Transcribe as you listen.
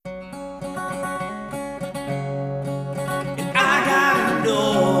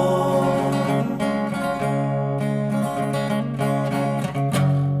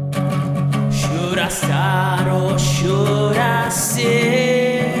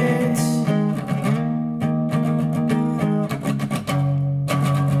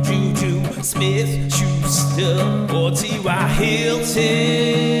Hilton.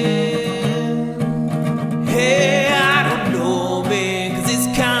 Hey, I don't know, man, 'cause it's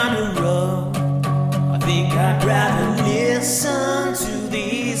kinda rough. I think I'd rather listen to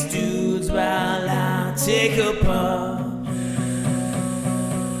these dudes while I take a puff.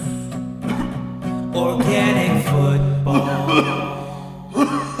 Organic football.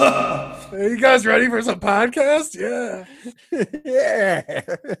 Are you guys ready for some podcast? Yeah. Yeah.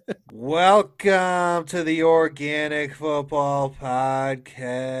 Welcome to the Organic Football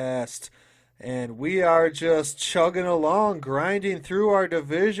Podcast. And we are just chugging along, grinding through our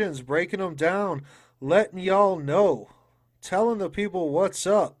divisions, breaking them down, letting y'all know, telling the people what's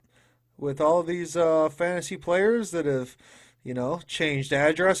up with all these fantasy players that have, changed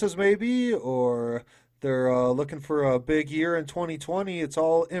addresses maybe, or they're looking for a big year in 2020. It's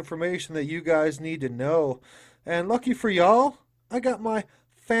all information that you guys need to know. And lucky for y'all, I got my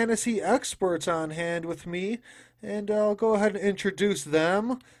fantasy experts on hand with me, and I'll go ahead and introduce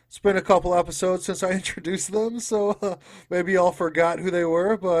them. It's been a couple episodes since I introduced them, so maybe y'all forgot who they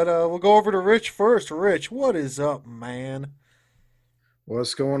were, but we'll go over to Rich first. Rich, what is up, man?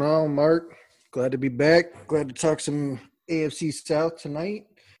 What's going on, Mark? Glad to be back. Glad to talk some AFC South tonight.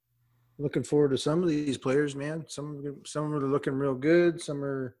 Looking forward to some of these players, man. Some are looking real good. Some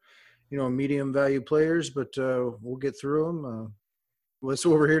are, medium value players, but we'll get through them. That's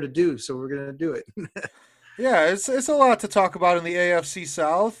what we're here to do, so we're going to do it. Yeah, it's a lot to talk about in the AFC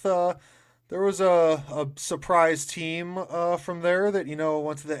South. There was a surprise team from there that,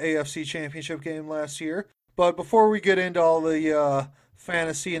 went to the AFC Championship game last year. But before we get into all the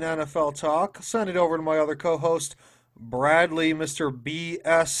fantasy and NFL talk, I'll send it over to my other co-host, Bradley, Mr.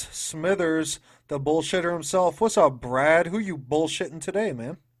 B.S. Smithers, the bullshitter himself. What's up, Brad? Who you bullshitting today,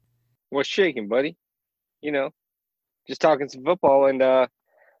 man? What's shaking, buddy? Just talking some football, and I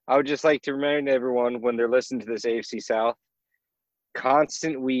would just like to remind everyone when they're listening to this AFC South,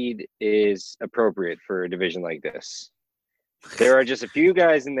 constant weed is appropriate for a division like this. There are just a few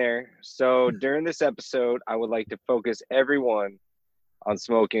guys in there, so during this episode, I would like to focus everyone on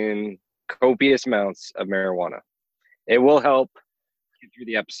smoking copious amounts of marijuana. It will help get through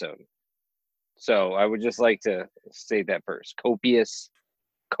the episode. So I would just like to say that first. Copious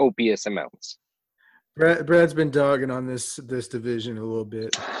amounts. Brad's been dogging on this division a little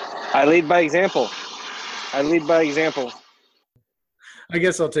bit. I lead by example. I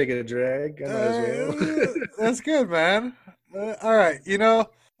guess I'll take a drag. I might as well. That's good, man. All right,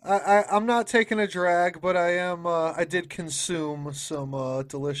 I'm not taking a drag, but I am. I did consume some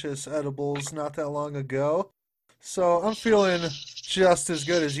delicious edibles not that long ago, so I'm feeling just as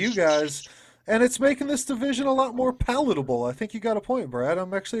good as you guys, and it's making this division a lot more palatable. I think you got a point, Brad.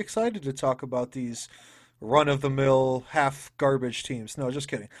 I'm actually excited to talk about these run-of-the-mill, half-garbage teams. No, just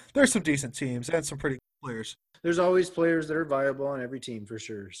kidding. There's some decent teams and some pretty good players. There's always players that are viable on every team for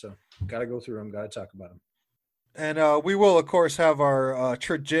sure, so got to go through them, got to talk about them. And we will, of course, have our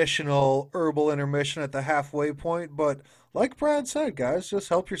traditional herbal intermission at the halfway point. But like Brad said, guys, just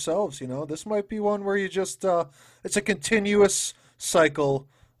help yourselves. This might be one where you just it's a continuous cycle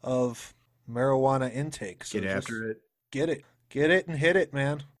of marijuana intake. So get after it. Get it, and hit it,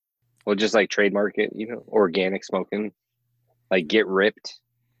 man. Well, just like trademark it, organic smoking. Like get ripped.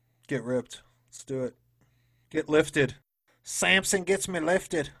 Get ripped. Let's do it. Get lifted. Samson gets me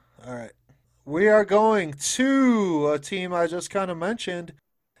lifted. All right. We are going to a team I just kind of mentioned,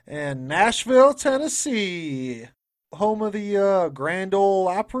 and Nashville, Tennessee, home of the Grand Ole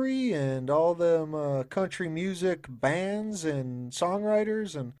Opry and all them country music bands and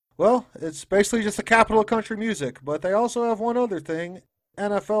songwriters. And, well, it's basically just the capital of country music, but they also have one other thing,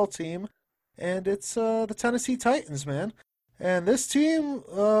 NFL team, and it's the Tennessee Titans, man. And this team,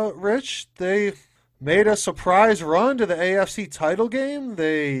 Rich, they made a surprise run to the AFC title game.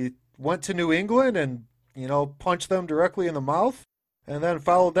 They went to New England and, punched them directly in the mouth, and then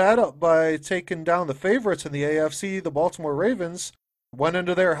followed that up by taking down the favorites in the AFC, the Baltimore Ravens, went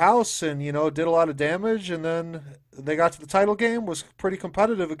into their house and, did a lot of damage, and then they got to the title game, was pretty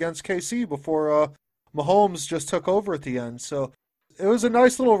competitive against KC before Mahomes just took over at the end. So it was a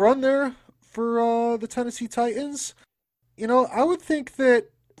nice little run there for the Tennessee Titans. I would think that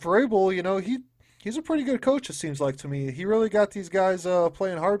Vrabel, he's a pretty good coach, it seems like to me. He really got these guys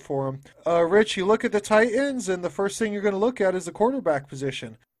playing hard for him. Rich, you look at the Titans, and the first thing you're going to look at is the quarterback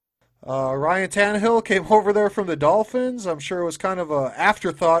position. Ryan Tannehill came over there from the Dolphins. I'm sure it was kind of an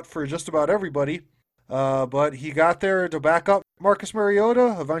afterthought for just about everybody. But he got there to back up Marcus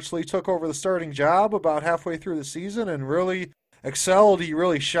Mariota, eventually took over the starting job about halfway through the season and really excelled. He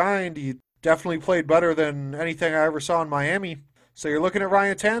really shined. He definitely played better than anything I ever saw in Miami. So you're looking at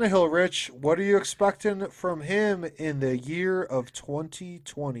Ryan Tannehill, Rich. What are you expecting from him in the year of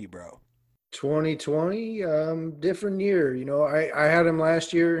 2020, bro? 2020, different year. I had him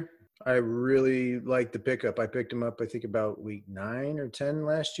last year. I really liked the pickup. I picked him up, I think, about week 9 or 10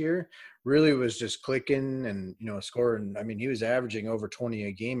 last year. Really was just clicking and, scoring. I mean, he was averaging over 20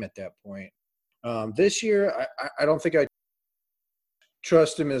 a game at that point. This year, I don't think I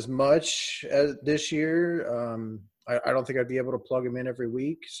trust him as much as this year. I don't think I'd be able to plug him in every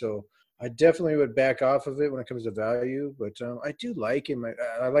week. So I definitely would back off of it when it comes to value. But I do like him.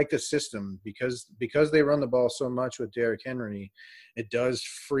 I like the system because they run the ball so much with Derrick Henry. It does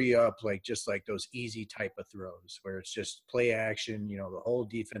free up just like those easy type of throws where it's just play action. The whole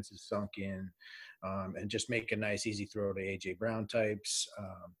defense is sunk in. And just make a nice, easy throw to A.J. Brown types.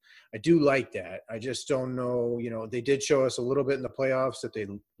 I do like that. I just don't know. They did show us a little bit in the playoffs that they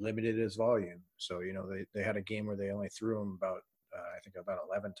limited his volume. So, they had a game where they only threw him about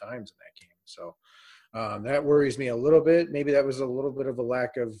 11 times in that game. So that worries me a little bit. Maybe that was a little bit of a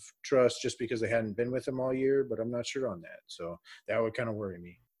lack of trust just because they hadn't been with him all year, but I'm not sure on that. So that would kind of worry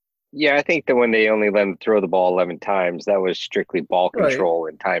me. Yeah, I think that when they only let him throw the ball 11 times, that was strictly ball control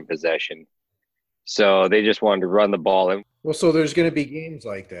and time possession. So they just wanted to run the ball. Well, so there's going to be games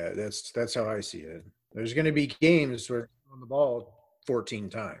like that. That's how I see it. There's going to be games where they're on the ball 14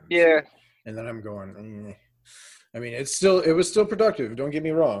 times. Yeah. And then I'm going, I mean, it was still productive. Don't get me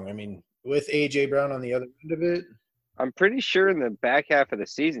wrong. I mean, with A.J. Brown on the other end of it. I'm pretty sure in the back half of the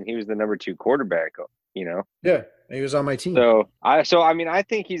season, he was the number 2 quarterback, Yeah, he was on my team. So I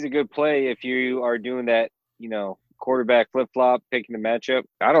think he's a good play if you are doing that, quarterback flip-flop, picking the matchup.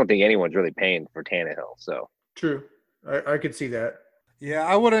 I don't think anyone's really paying for Tannehill. So true. I could see that. Yeah,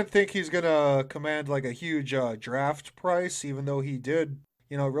 I wouldn't think he's going to command like a huge draft price, even though he did,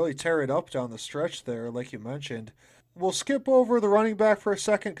 really tear it up down the stretch there, like you mentioned. We'll skip over the running back for a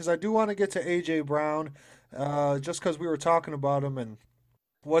second because I do want to get to A.J. Brown just because we were talking about him and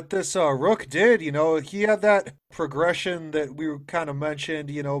what this Rook did. He had that progression that we kind of mentioned,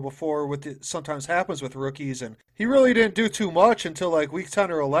 before with it sometimes happens with rookies. And he really didn't do too much until like week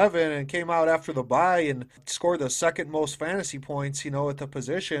 10 or 11 and came out after the bye and scored the second most fantasy points, at the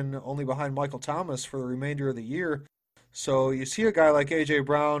position, only behind Michael Thomas for the remainder of the year. So you see a guy like A.J.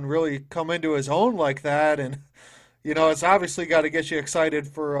 Brown really come into his own like that. And, it's obviously got to get you excited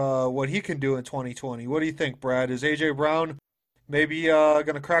for what he can do in 2020. What do you think, Brad? Is A.J. Brown maybe going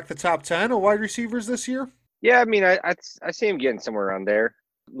to crack the top 10 of wide receivers this year? Yeah, I mean, I see him getting somewhere around there.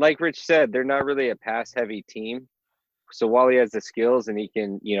 Like Rich said, they're not really a pass-heavy team. So while he has the skills and he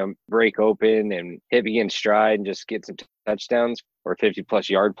can, break open and hit begin stride and just get some touchdowns or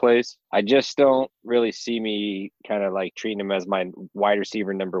 50-plus yard plays, I just don't really see me kind of like treating him as my wide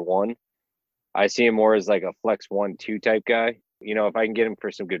receiver number 1. I see him more as like a flex 1-2 type guy. If I can get him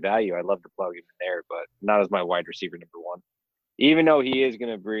for some good value, I'd love to plug him in there, but not as my wide receiver number 1. Even though he is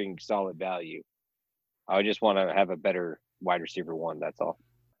going to bring solid value, I just want to have a better wide receiver 1. That's all.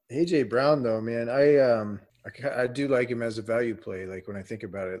 A.J. Brown, though, man, I do like him as a value play. Like when I think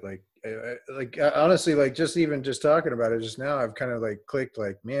about it, honestly, just talking about it just now, I've kind of like clicked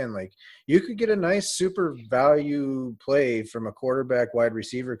like, man, like you could get a nice super value play from a quarterback wide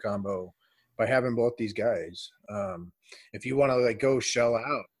receiver combo by having both these guys. If you want to like go shell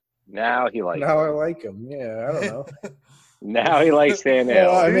out. Now I like him. Yeah, I don't know. Now he likes Tannehill.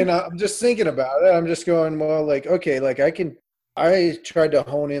 Well, I mean, I'm just thinking about it. I'm just going, well, like, okay, like I tried to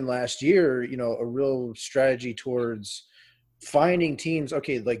hone in last year, a real strategy towards finding teams.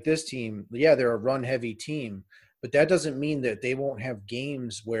 Okay, like this team, yeah, they're a run-heavy team, but that doesn't mean that they won't have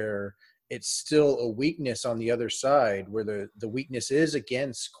games where it's still a weakness on the other side, where the weakness is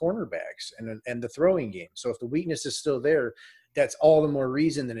against cornerbacks and the throwing game. So if the weakness is still there, that's all the more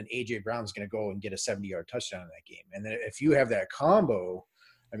reason that an A.J. Brown's going to go and get a 70-yard touchdown in that game. And then if you have that combo,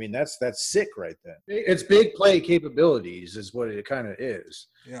 I mean, that's sick right then. It's big play capabilities is what it kind of is.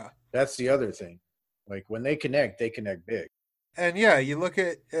 Yeah. That's the other thing. Like when they connect big. And yeah, you look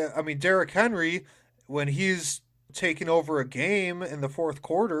at, Derrick Henry, when he's taking over a game in the fourth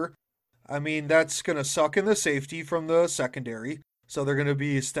quarter, that's going to suck in the safety from the secondary. So they're going to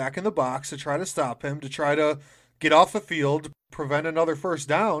be stacking the box to try to stop him, to try to get off the field, prevent another first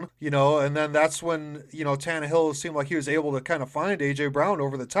down, and then that's when, Tannehill seemed like he was able to kind of find A.J. Brown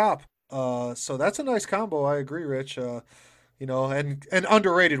over the top. So that's a nice combo. I agree, Rich. And an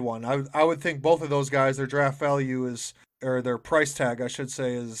underrated one. I would think both of those guys, their draft value is, or their price tag, I should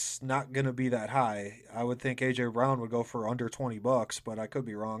say, is not going to be that high. I would think A.J. Brown would go for under $20, but I could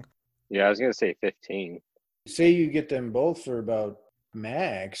be wrong. Yeah, I was going to say 15. Say you get them both for about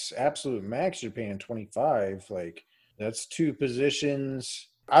absolute max, you're paying 25. Like That's two positions.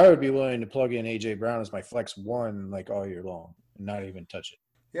 I would be willing to plug in AJ Brown as my flex one like all year long and not even touch it.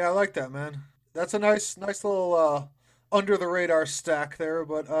 Yeah, I like that, man. That's a nice little under the radar stack there.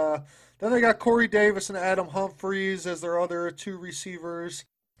 But then they got Corey Davis and Adam Humphries as their other two receivers.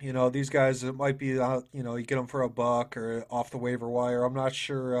 You know, these guys, it might be, you get them for a buck or off the waiver wire. I'm not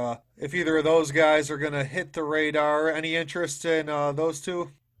sure if either of those guys are going to hit the radar. Any interest in those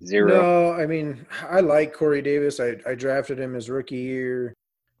two? Zero. No, I mean, I like Corey Davis. I drafted him his rookie year.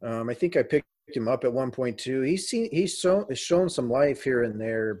 I think I picked him up at 1.2. He's shown some life here and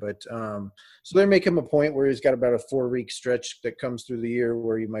there, but so they make him a point where he's got about a 4-week stretch that comes through the year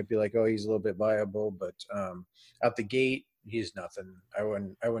where you might be like, oh, he's a little bit viable, but out the gate, he's nothing. I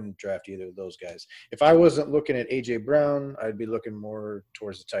wouldn't draft either of those guys. If I wasn't looking at AJ Brown, I'd be looking more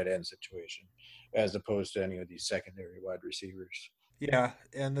towards the tight end situation as opposed to any of these secondary wide receivers. Yeah,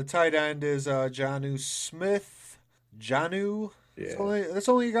 and the tight end is Jonnu Smith. Jonnu? Yeah. That's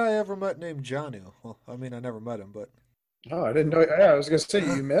the only guy I ever met named Jonnu. Well, I mean, I never met him, but. Oh, I didn't know. Yeah, I was going to say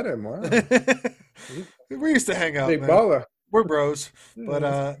you met him. Wow. We used to hang out, Big man. baller. We're bros.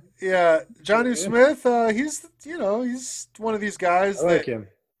 But, yeah, Jonnu Smith, he's one of these guys I like him.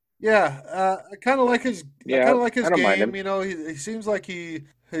 Yeah, I kind of like his. Yeah, I kind of like his I don't mind game. him. You know, he seems like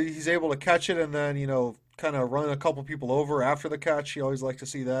he's able to catch it and then kind of run a couple people over after the catch. You always like to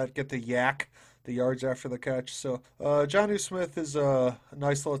see that, get the yards after the catch. So Jonnu Smith is a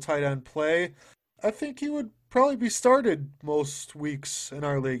nice little tight end play. I think he would probably be started most weeks in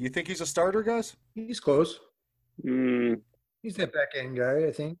our league. You think he's a starter, guys? He's close. Mm, He's that back end guy,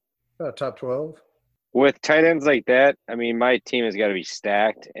 I think. About top 12. with tight ends like that, I mean, my team has got to be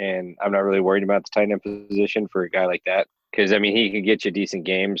stacked, and I'm not really worried about the tight end position for a guy like that. Because, I mean, he can get you decent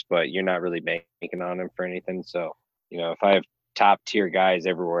games, but you're not really banking on him for anything. So, if I have top-tier guys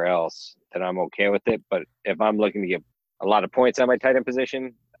everywhere else, then I'm okay with it. But if I'm looking to get a lot of points on my tight end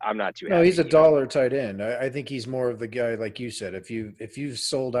position, I'm not too happy. No, he's a dollar tight end. I think he's more of the guy, like you said, if you've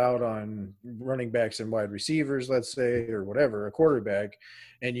sold out on running backs and wide receivers, let's say, or whatever, a quarterback,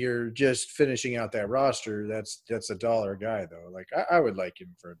 and you're just finishing out that roster, that's a dollar guy, though. Like, I would like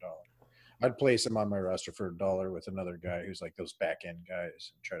him for $1. I'd place him on my roster for $1 with another guy who's like those back end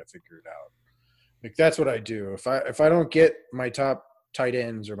guys and try to figure it out. Like, that's what I do. If I don't get my top tight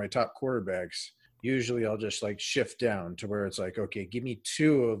ends or my top quarterbacks, usually I'll just like shift down to where it's like, okay, give me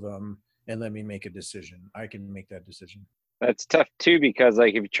 2 of them and let me make a decision. I can make that decision. That's tough too, because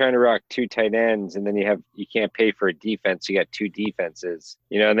like if you're trying to rock 2 tight ends and then you can't pay for a defense, you got 2 defenses,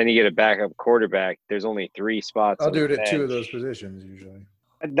 and then you get a backup quarterback. There's only 3 spots. I'll do it at at 2 of bench. those positions usually.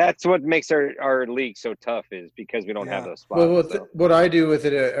 That's what makes our league so tough, is because we don't have those spots. Well, what I do with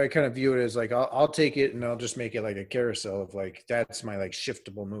it, I kind of view it as like I'll take it and I'll just make it like a carousel of like that's my like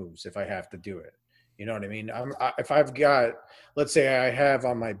shiftable moves if I have to do it. You know what I mean? If I've got, let's say I have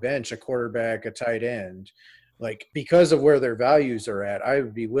on my bench a quarterback, a tight end, like because of where their values are at, I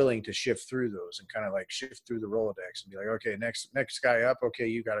would be willing to shift through those and kind of like shift through the Rolodex and be like, okay, next guy up, okay,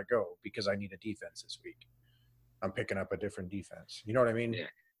 you got to go because I need a defense this week. I'm picking up a different defense. You know what I mean? Yeah.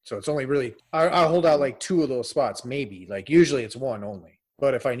 So it's only really I'll hold out like 2 of those spots, maybe. Like usually it's 1 only.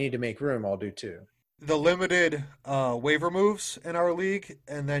 But if I need to make room, I'll do 2. The limited waiver moves in our league,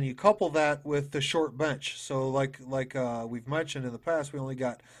 and then you couple that with the short bench. So like we've mentioned in the past, we only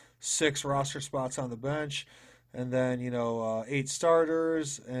got 6 roster spots on the bench, and then 8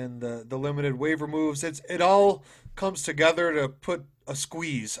 starters and the limited waiver moves. It all comes together to put a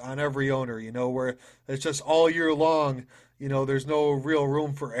squeeze on every owner. Where it's just all year long. There's no real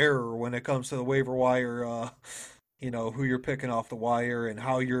room for error when it comes to the waiver wire. Who you're picking off the wire and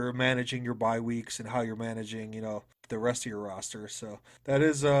how you're managing your bye weeks and how you're managing, the rest of your roster. So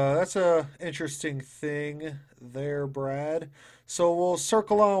that's a interesting thing there, Brad. So we'll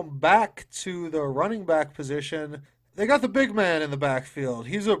circle on back to the running back position. They got the big man in the backfield.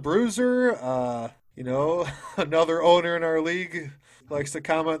 He's a bruiser. Another owner in our league likes to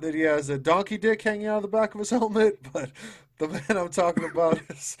comment that he has a donkey dick hanging out of the back of his helmet, but the man I'm talking about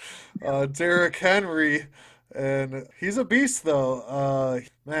is Derrick Henry. And he's a beast, though.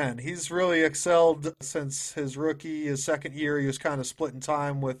 Man, he's really excelled since his second year. He was kind of splitting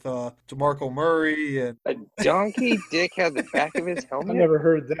time with DeMarco Murray. And a donkey dick has the back of his I helmet. never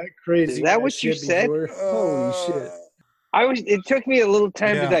heard that crazy. Is that what you shit said? before. Holy shit. It took me a little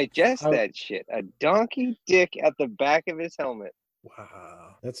time Yeah. to digest that shit. A donkey dick at the back of his helmet.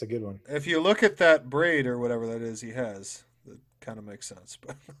 Wow. That's a good one. if you look at that braid or whatever that is he has, it kind of makes sense.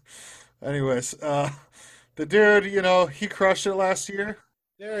 But anyways, the dude, he crushed it last year.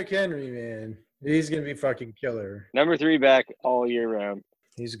 Derrick Henry, man. He's going to be fucking killer. Number 3 back all year round.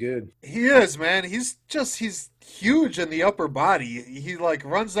 He's good. He is, man. He's huge in the upper body. He like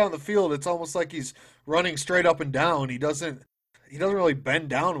runs down the field. It's almost like he's running straight up and down. He doesn't really bend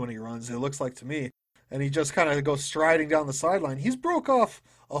down when he runs, it looks like to me. And he just kind of goes striding down the sideline. He's broke off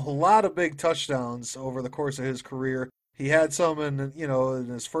a lot of big touchdowns over the course of his career. He had some in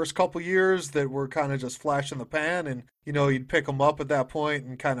his first couple years that were kind of just flash in the pan, and you'd pick him up at that point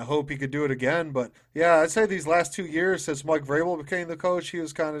and kind of hope he could do it again. But yeah, I'd say these last 2 years since Mike Vrabel became the coach, he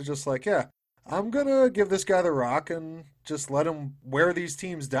was kind of just like, yeah, I'm gonna give this guy the rock and just let him wear these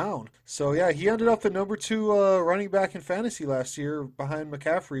teams down. So yeah, he ended up the number 2 running back in fantasy last year behind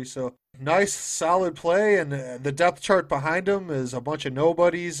McCaffrey. So nice, solid play, and the depth chart behind him is a bunch of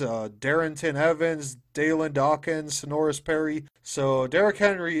nobodies: Darrington Evans, Dalen Dawkins, Sonoris Perry. So Derrick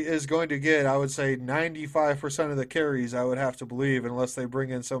Henry is going to get, I would say, 95% of the carries, I would have to believe, unless they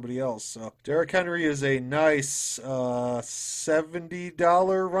bring in somebody else. So Derrick Henry is a nice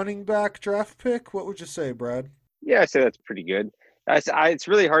 $70 running back draft pick. What would you say, Brad? Yeah, I say that's pretty good. It's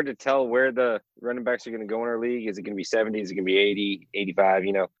really hard to tell where the running backs are going to go in our league. Is it going to be 70? Is it going to be 80, 85,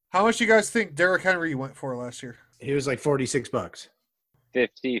 How much do you guys think Derrick Henry went for last year? He was like $46.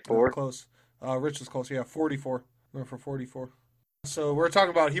 54? Close. Rich was close. Yeah, 44. Went for 44. So we're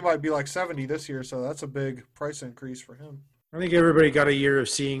talking about he might be like 70 this year, so that's a big price increase for him. I think everybody got a year of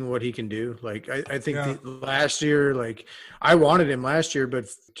seeing what he can do. Like I think Yeah. last year, like I wanted him last year, but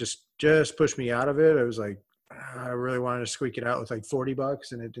just pushed me out of it. I was like, I really wanted to squeak it out with like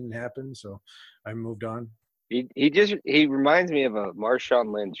 $40, and it didn't happen. So I moved on. He reminds me of a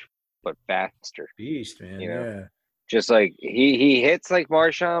Marshawn Lynch, but faster. Beast, man. Yeah. Just like he hits like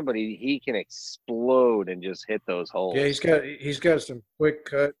Marshawn, but he can explode and just hit those holes. Yeah, he's got some quick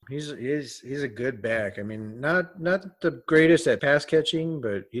cut. He's a good back. I mean, not the greatest at pass catching,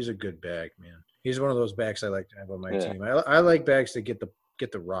 but he's a good back, man. He's one of those backs I like to have on my team. I like backs that get the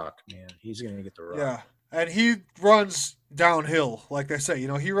rock, man. He's gonna get the rock. Yeah. And he runs downhill, like they say.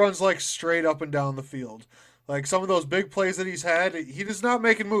 He runs like straight up and down the field. Like some of those big plays that he's had, he is not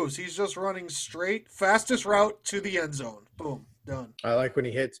making moves. He's just running straight, fastest route to the end zone. Boom, done. I like when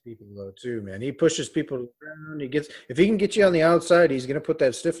he hits people though too, man. He pushes people to the ground. If he can get you on the outside, he's gonna put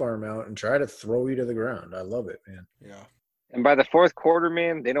that stiff arm out and try to throw you to the ground. I love it, man. Yeah. And by the fourth quarter,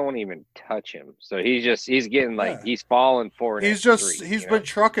 man, they don't want to even touch him. So he's getting like he's falling forward. He's been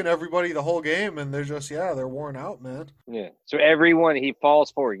trucking everybody the whole game, and they're worn out, man. Yeah. So everyone he falls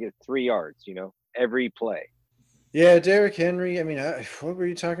forward, he gets 3 yards. Every play. Yeah, Derrick Henry. I mean, what were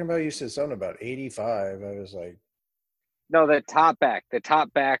you talking about? You said something about 85. I was like, no, the top back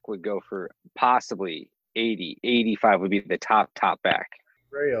would go for possibly 80, 85 would be the top back.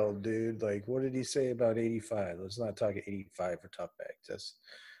 Rail, dude. Like, what did he say about 85? Let's not talk 85 for top backs.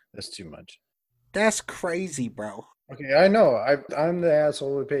 That's too much. That's crazy, bro. Okay, I know. I'm the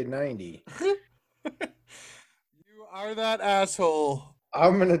asshole who paid 90. You are that asshole.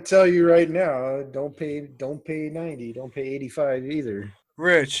 I'm gonna tell you right now. Don't pay 90. Don't pay 85 either.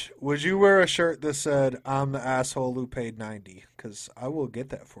 Rich, would you wear a shirt that said "I'm the asshole who paid 90"? Because I will get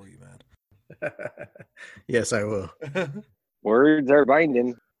that for you, man. Yes, I will. Words are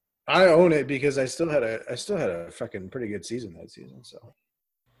binding. I own it because I still had a fucking pretty good season that season. So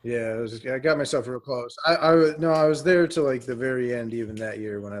yeah, I got myself real close. I was there till like the very end, even that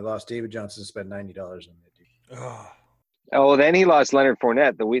year when I lost David Johnson, spent $90 on that dude. Oh, then he lost Leonard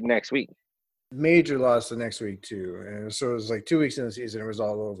Fournette next week. Major loss the next week too, and so it was like 2 weeks in the season. It was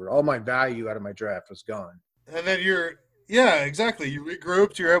all over. All my value out of my draft was gone. And then exactly. You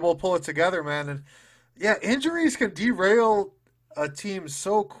regrouped. You're able to pull it together, man. And yeah, injuries can derail a team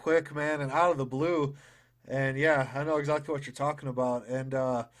so quick, man, and out of the blue. And yeah, I know exactly what you're talking about. And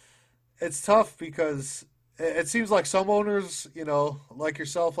it's tough because it seems like some owners, like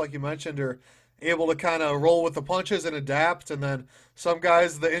yourself, like you mentioned, are able to kind of roll with the punches and adapt. And then some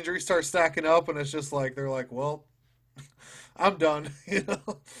guys, the injuries start stacking up, and it's just like they're like, well, I'm done,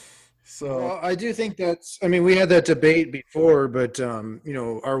 So well, I do think we had that debate before, but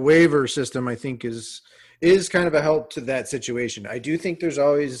our waiver system, I think, is kind of a help to that situation. I do think there's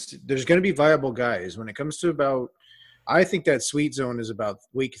going to be viable guys when it comes to I think that sweet zone is about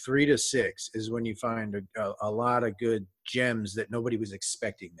week 3 to 6 is when you find a lot of good gems that nobody was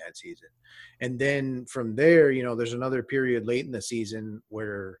expecting that season. And then from there, there's another period late in the season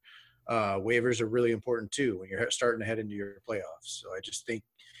where waivers are really important too when you're starting to head into your playoffs. So I just think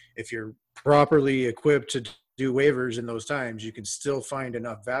if you're properly equipped to do waivers in those times, you can still find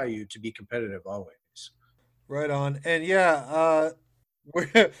enough value to be competitive always. Right on. And yeah,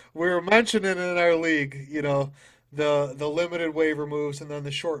 we're mentioning in our league, the limited waiver moves and then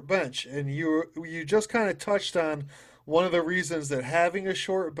the short bench. And you just kind of touched on one of the reasons that having a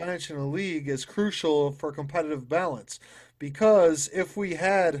short bench in a league is crucial for competitive balance. Because if we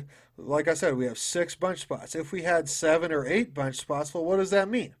had, like I said, we have 6 bench spots. If we had 7 or 8 bench spots, well, what does that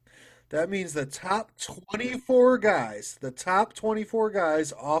mean? That means the top 24 guys off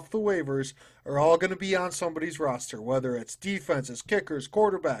the waivers are all going to be on somebody's roster, whether it's defenses, kickers,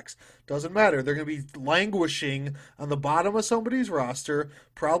 quarterbacks, doesn't matter. They're going to be languishing on the bottom of somebody's roster,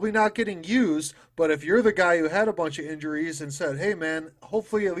 probably not getting used, but if you're the guy who had a bunch of injuries and said, hey man,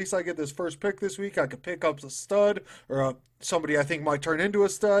 hopefully at least I get this first pick this week, I could pick up a stud or somebody I think might turn into a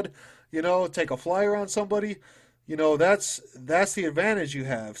stud, take a flyer on somebody. That's the advantage you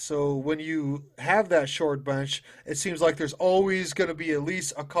have. So when you have that short bench, it seems like there's always going to be at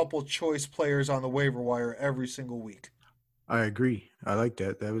least a couple choice players on the waiver wire every single week. I agree. I like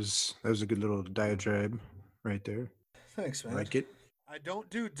that. That was a good little diatribe right there. Thanks, man. I like it. I don't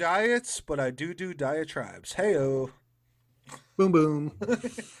do diets, but I do diatribes. Hey-o. Boom, boom.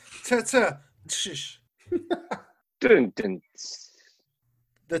 Ta-ta. Shish. Dun, dun.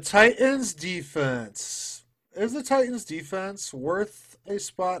 The Titans defense. Is the Titans defense worth a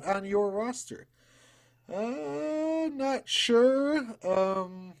spot on your roster? Not sure.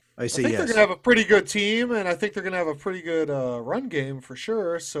 I say think yes. they're going to have a pretty good team, and I think they're going to have a pretty good run game for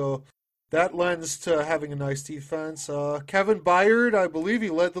sure. So that lends to having a nice defense. Kevin Byard, I believe he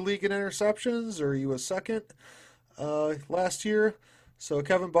led the league in interceptions, or he was second last year. So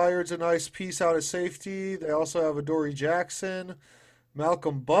Kevin Byard's a nice piece out of safety. They also have Adoree Jackson.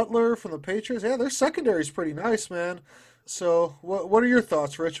 Malcolm Butler from the Patriots. Yeah, their secondary's pretty nice, man. So what are your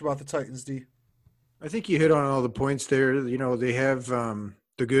thoughts, Rich, about the Titans D? I think you hit on all the points there. They have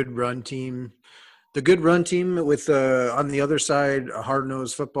the good run team. The good run team with on the other side, a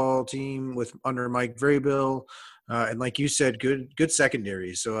hard-nosed football team with under Mike Vrabel. And like you said, good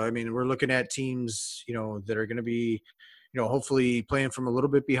secondary. So, I mean, we're looking at teams, that are going to be, hopefully playing from a little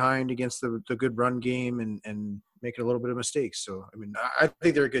bit behind against the good run game and making a little bit of mistakes. So, I mean, I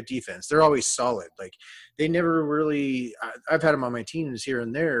think they're a good defense. They're always solid. Like, they never really – I've had them on my teams here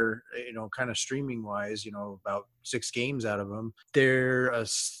and there, kind of streaming-wise, about 6 games out of them. They're a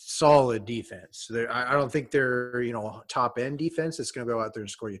solid defense. I don't think they're, top-end defense that's going to go out there and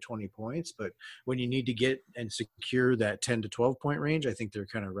score you 20 points. But when you need to get and secure that 10 to 12-point range, I think they're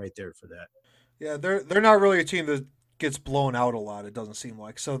kind of right there for that. Yeah, they're not really a team that – gets blown out a lot, it doesn't seem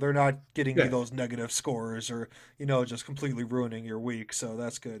like. So they're not getting you those negative scores or, just completely ruining your week. So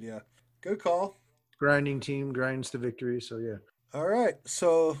that's good, yeah. Good call. Grinding team grinds to victory, so yeah. All right.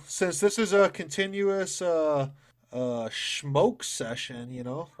 So since this is a continuous schmoke session,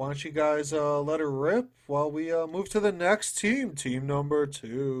 why don't you guys let her rip while we move to the next team number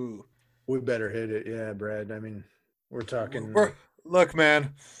 2. We better hit it, yeah, Brad. I mean, we're talking... Look,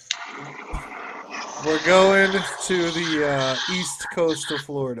 man. We're going to the east coast of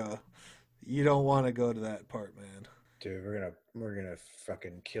Florida. You don't want to go to that part, man. Dude, we're gonna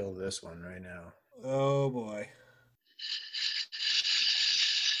fucking kill this one right now. Oh boy.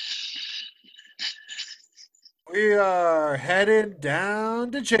 We are heading down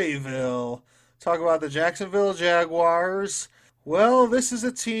to Jayville. Talk about the Jacksonville Jaguars. Well, this is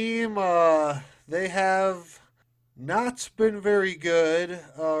a team, they have not been very good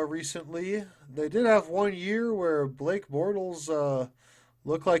recently. They did have 1 year where Blake Bortles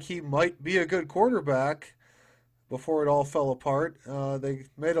looked like he might be a good quarterback before it all fell apart. They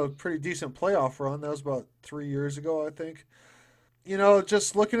made a pretty decent playoff run. That was about 3 years ago, I think.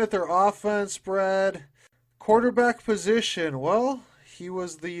 Just looking at their offense, Brad, quarterback position, well, he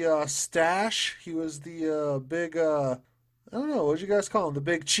was the stash. He was the big... I don't know, what did you guys call him? The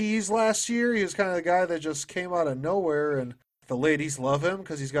big cheese last year? He was kind of the guy that just came out of nowhere, and the ladies love him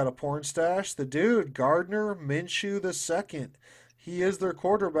because he's got a porn stash. The dude, Gardner Minshew II. He is their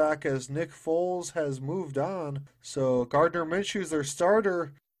quarterback as Nick Foles has moved on. So Gardner Minshew's their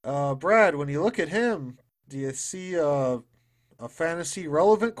starter. Brad, when you look at him, do you see a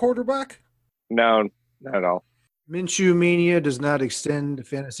fantasy-relevant quarterback? No, not at all. Minshew mania does not extend to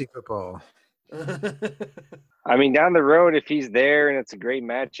fantasy football. I mean, down the road, if he's there and it's a great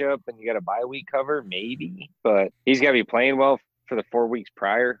matchup and you got a bye week cover, maybe. But he's got to be playing well for the 4 weeks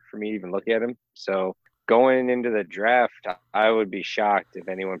prior for me to even look at him. So going into the draft, I would be shocked if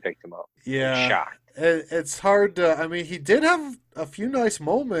anyone picked him up. Yeah. Shocked. It's hard to, I mean, he did have a few nice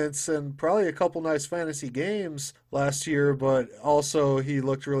moments and probably a couple nice fantasy games last year, but also he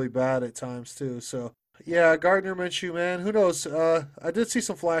looked really bad at times too. So yeah, Gardner Minshew, man, who knows? I did see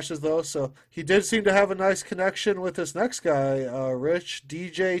some flashes, though, so he did seem to have a nice connection with this next guy, Rich,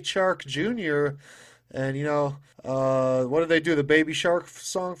 DJ Chark Jr., And what did they do? The Baby Shark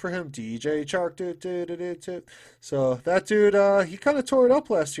song for him, DJ Shark. So that dude, he kind of tore it up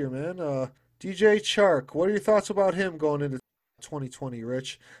last year, man. DJ Chark. What are your thoughts about him going into 2020,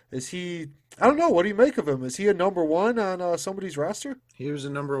 Rich? Is he? I don't know. What do you make of him? Is he a number one on somebody's roster? He was a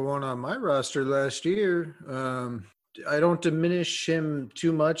number one on my roster last year. I don't diminish him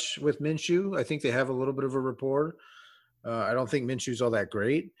too much with Minshew. I think they have a little bit of a rapport. I don't think Minshew's all that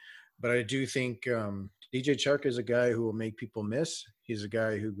great, but I do think DJ Chark is a guy who will make people miss. He's a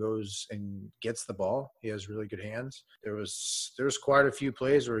guy who goes and gets the ball. He has really good hands. There's quite a few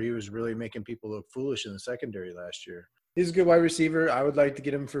plays where he was really making people look foolish in the secondary last year. He's a good wide receiver. I would like to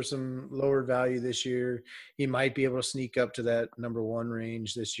get him for some lower value this year. He might be able to sneak up to that number one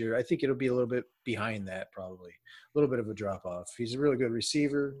range this year. I think it'll be a little bit behind that, probably. A little bit of a drop off. He's a really good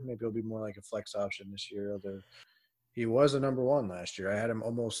receiver. Maybe it'll be more like a flex option this year. He was a number one last year. I had him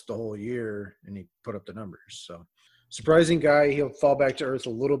almost the whole year, and he put up the numbers. So, surprising guy. He'll fall back to earth a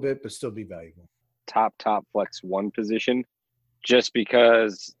little bit, but still be valuable. Top flex one position. Just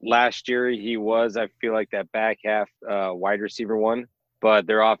because last year he was, I feel like, that back half wide receiver one, but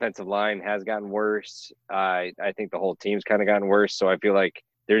their offensive line has gotten worse. I think the whole team's kind of gotten worse, so I feel like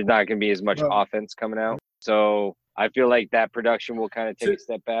there's not going to be as much offense coming out. So I feel like that production will kind of take a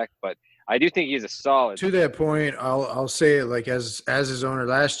step back, but I do think he's a solid. To that point, I'll say it like as his owner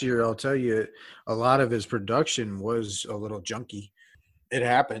last year, I'll tell you a lot of his production was a little junky. It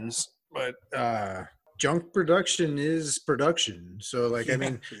happens, but junk production is production. So, I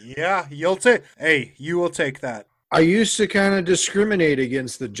mean, yeah, you will take that. I used to kind of discriminate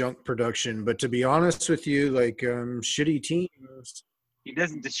against the junk production, but to be honest with you, shitty teams. He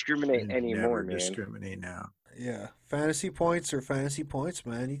doesn't discriminate anymore, man. Discriminate now. Yeah, fantasy points are fantasy points,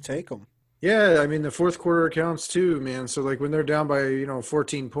 man. You take them. Yeah, I mean, the fourth quarter counts too, man. So, when they're down by,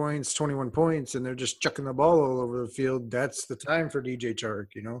 14 points, 21 points, and they're just chucking the ball all over the field, that's the time for DJ Chark,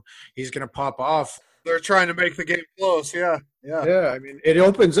 He's going to pop off. They're trying to make the game close, yeah. I mean, it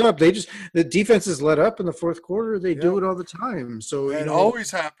opens up. The defenses let up in the fourth quarter. They do it all the time. So it always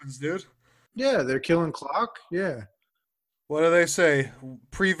happens, dude. Yeah, they're killing clock. Yeah. What do they say?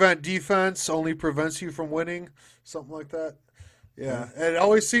 Prevent defense only prevents you from winning, something like that. Yeah, and it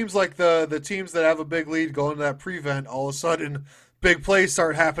always seems like the teams that have a big lead going to that prevent, all of a sudden, big plays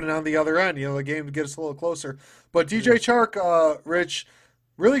start happening on the other end. The game gets a little closer. But DJ Chark, Rich,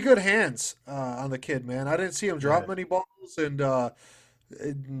 really good hands on the kid, man. I didn't see him drop many balls, and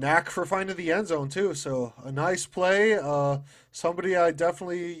knack for finding the end zone too. So a nice play. Somebody I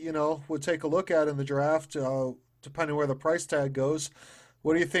definitely would take a look at in the draft, depending where the price tag goes.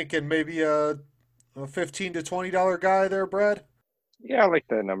 What are you thinking? Maybe a $15 to $20 guy there, Brad? Yeah, I like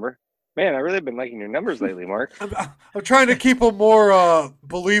that number. Man, I really been liking your numbers lately, Mark. I'm trying to keep them more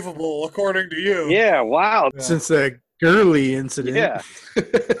believable, according to you. Yeah, wow. Since the Gurley incident. Yeah.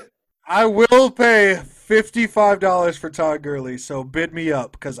 I will pay $55 for Todd Gurley, so bid me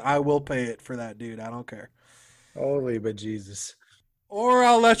up, because I will pay it for that dude. I don't care. Holy but Jesus. Or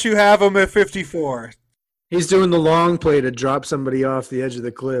I'll let you have him at 54. He's doing the long play to drop somebody off the edge of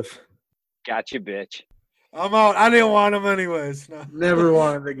the cliff. Gotcha, bitch. I'm out. I didn't want him anyways. No. Never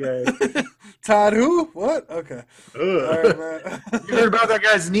wanted the guy. Todd who? What? Okay. All right, man. You heard about that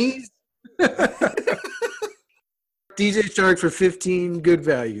guy's knees? DJ Chark for 15, good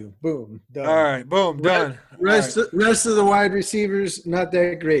value. Boom. Done. All right. Boom. Done. Rest of the wide receivers, not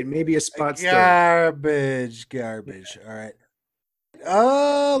that great. Maybe a spot start. Garbage. All right.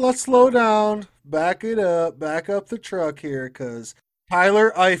 Let's slow down. Back it up. Back up the truck here, because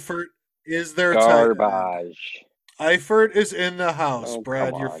Tyler Eifert is their garbage. Eifert is in the house,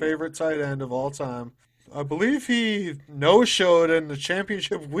 Brad, your favorite tight end of all time. I believe he no-showed in the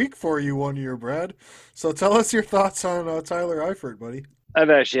championship week for you one year, Brad. So tell us your thoughts on Tyler Eifert, buddy. I've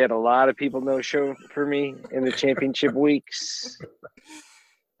actually had a lot of people no-show for me in the championship weeks.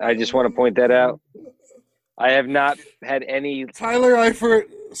 I just want to point that out. I have not had any. Tyler Eifert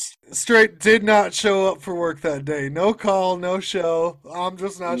straight did not show up for work that day. No call, no show. I'm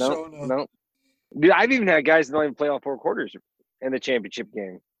just not showing up. No. Dude, I've even had guys that don't even play all four quarters in the championship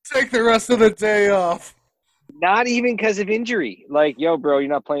game. Take the rest of the day off. Not even because of injury. Like, yo, bro, you're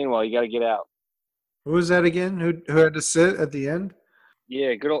not playing well. You got to get out. Who was that again? Who had to sit at the end?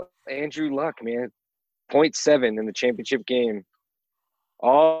 Yeah, good old Andrew Luck, man. 0.7 in the championship game.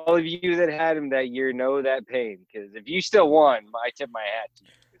 All of you that had him that year know that pain. Because if you still won, I tip my hat to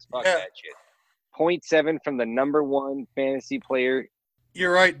you. Because fuck that shit. 0.7 from the number one fantasy player.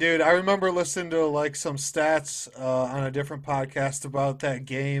 You're right, dude. I remember listening to some stats on a different podcast about that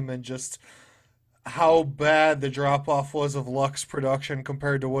game and just how bad the drop-off was of Luck's production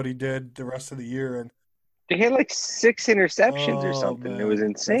compared to what he did the rest of the year. And He had like 6 interceptions or something. It was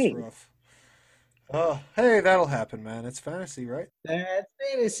man, that's insane. rough. Oh, hey, that'll happen, man. It's fantasy, right? That's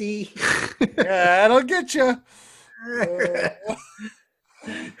fantasy. Yeah, it'll get you.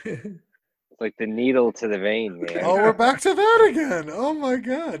 It's like the needle to the vein, man. Oh, we're back to that again. Oh my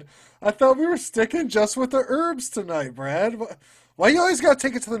god. I thought we were sticking just with the herbs tonight, Brad. Why you always gotta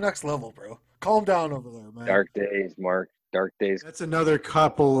take it to the next level, bro? Calm down over there, man. Dark days, Mark. Dark days. That's another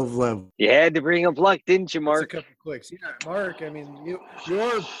couple of levels. You had to bring up luck, didn't you, That's a Mark? couple clicks. Yeah, Mark. I mean,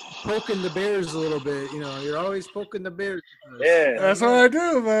 you're poking the Bears a little bit. You know, you're always poking the Bears. Yeah. That's what I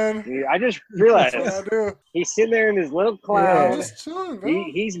do, man. Dude, I just realized That's what I do. he's sitting there in his little I'm cloud. just chilling, bro.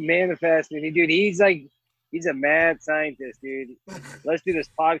 He's manifesting. Dude, he's a mad scientist, dude. Let's do this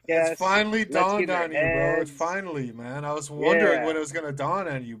podcast. It's finally Let's dawned get on their you, bro. It heads. finally, man. I was wondering Yeah. when it was gonna dawn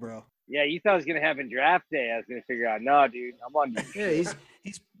on you, bro. Yeah, you thought it was gonna happen draft day. I was gonna figure out. No, dude, I'm on. Yeah,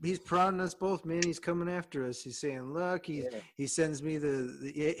 he's prodding us both, man. He's coming after us. He's saying, "Look, he sends me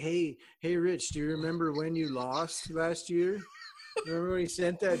the hey, Rich, do you remember when you lost last year? Remember when he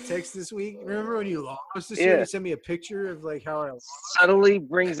sent that text this week? Remember when you lost this year? Yeah. He sent me a picture of like how I lost. Subtly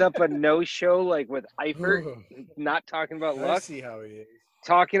brings up a no-show like with Eifert, not talking about I luck, see how he is.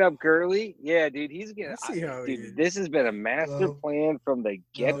 talking up Gurley. Yeah, dude, he's gonna. I see how he is. Dude, this has been a master Well, plan from the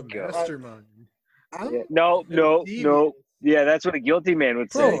get-go. Mastermind. I'm, Yeah. No. Yeah, that's what a guilty man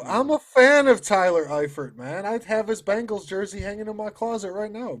would say. Bro, I'm a fan of Tyler Eifert, man. I'd have his Bengals jersey hanging in my closet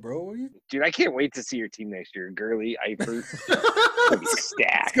right now, bro. What are you... Dude, I can't wait to see your team next year. Gurley, Eifert, it's gonna be It's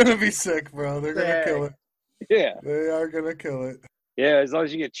stacked. gonna be sick, bro. They're gonna kill it. Yeah, They are gonna kill it. yeah. As long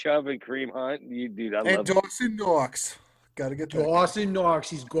as you get Chubb and Kareem Hunt, dude, I And love it. Dawson Knox. Gotta get that. Dawson Knox,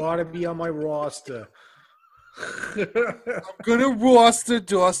 he's got to be on my roster. I'm gonna roster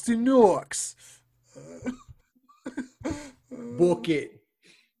Dawson Knox. Book it.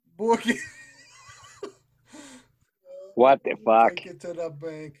 Book it. What the fuck? Take it to the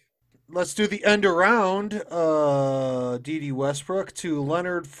bank. Let's do the end around. D.D. Westbrook to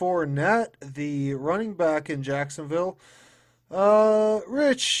Leonard Fournette, the running back in Jacksonville.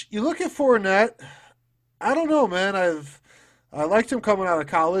 Rich, you look at Fournette. I don't know, man. I liked him coming out of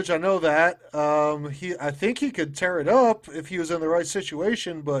college. I know that. I think he could tear it up if he was in the right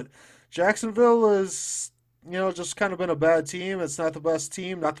situation. But Jacksonville is, just kind of been a bad team. It's not the best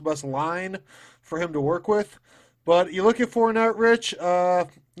team, not the best line for him to work with. But you look at Fournette, Rich.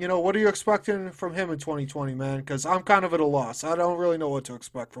 What are you expecting from him in 2020, man? Because I'm kind of at a loss. I don't really know what to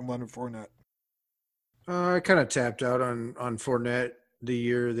expect from Leonard Fournette. I kind of tapped out on Fournette the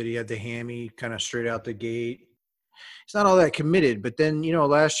year that he had the hammy, kind of straight out the gate. He's not all that committed, but then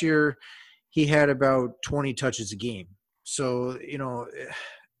last year he had about 20 touches a game. So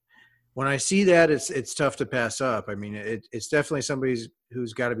when I see that, it's tough to pass up. I mean, it's definitely somebody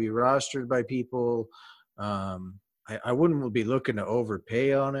who's got to be rostered by people. I wouldn't be looking to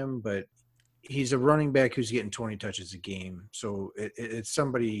overpay on him, but he's a running back who's getting 20 touches a game. So it's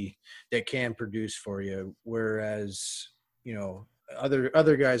somebody that can produce for you. Whereas,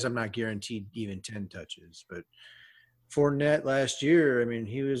 other guys, I'm not guaranteed even 10 touches. But Fournette last year, I mean,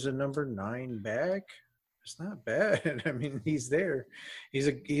 he was a number 9 back. It's not bad. I mean, he's there. He's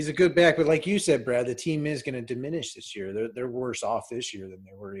a good back. But like you said, Brad, the team is going to diminish this year. They're worse off this year than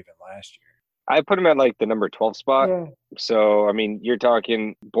they were even last year. I put him at like the number 12 spot. Yeah. So, I mean, you're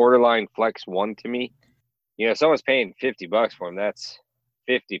talking borderline flex 1 to me. Someone's paying $50 for him. That's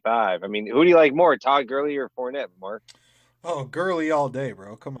 55. I mean, who do you like more, Todd Gurley or Fournette, Mark? Oh, Gurley all day,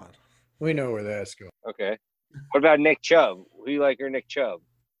 bro. Come on. We know where that's going. Okay. What about Nick Chubb? Who do you like or Nick Chubb?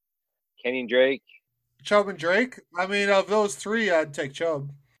 Kenny Drake? Chubb and Drake? I mean, of those three, I'd take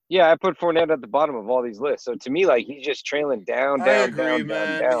Chubb. Yeah, I put Fournette at the bottom of all these lists. So to me, like, he's just trailing down. I agree,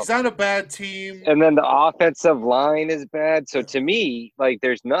 man. He's on a bad team. And then the offensive line is bad. So to me, like,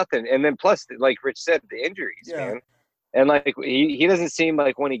 there's nothing. And then plus, like Rich said, the injuries, man. And, like, he doesn't seem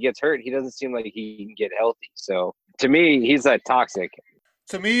like when he gets hurt, he doesn't seem like he can get healthy. So to me, he's like toxic.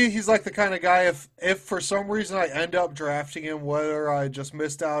 To me, he's like the kind of guy, if for some reason I end up drafting him, whether I just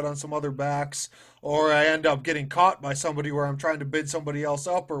missed out on some other backs or I end up getting caught by somebody where I'm trying to bid somebody else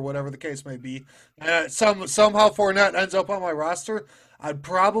up or whatever the case may be, and somehow Fournette ends up on my roster, I'd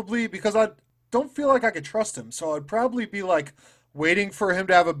probably, because I don't feel like I could trust him, so I'd probably be like waiting for him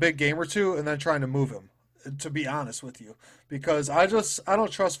to have a big game or two and then trying to move him, to be honest with you. Because I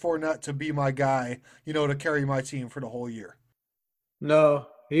don't trust Fournette to be my guy, to carry my team for the whole year. No,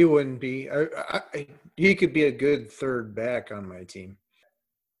 he wouldn't be. He could be a good third back on my team.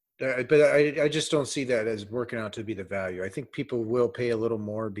 But I just don't see that as working out to be the value. I think people will pay a little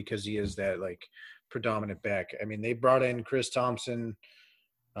more because he is that, like, predominant back. I mean, they brought in Chris Thompson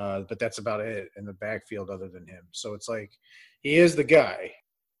but that's about it in the backfield other than him. So it's like he is the guy.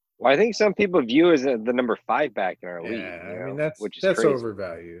 Well, I think some people view as the number 5 back in our league. Yeah, You I mean know, that's which is that's crazy.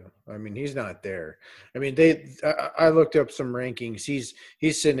 overvalue. I mean he's not there. I mean I looked up some rankings. He's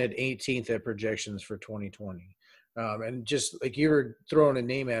sitting at 18th at projections for 2020. And just like you were throwing a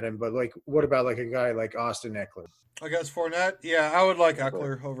name at him, but like what about like a guy like Austin Eckler? I guess Fournette. Yeah, I would like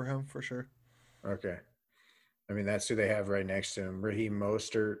Eckler over him for sure. Okay. I mean that's who they have right next to him. Raheem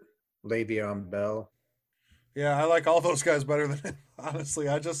Mostert, Le'Veon Bell. Yeah, I like all those guys better than him. Honestly,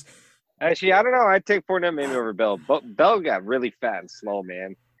 Actually, I don't know. I'd take Fournette maybe over Bell. But Bell got really fat and slow,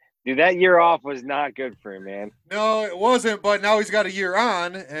 man. Dude, that year off was not good for him, man. No, it wasn't. But now he's got a year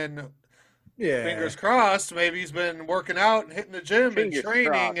on, and Yeah. fingers crossed. Maybe he's been working out and hitting the gym Fingers and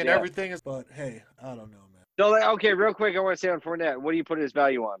training crossed, and yeah. everything. But hey, I don't know, man. So, okay, real quick, I want to say on Fournette, what do you put his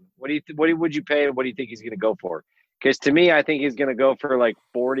value on? What would you pay? What do you think he's going to go for? Because to me, I think he's going to go for like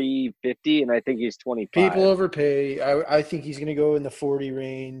 40, 50, and I think he's 25. People overpay. I think he's going to go in the 40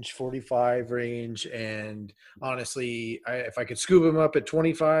 range, 45 range. And honestly, if I could scoop him up at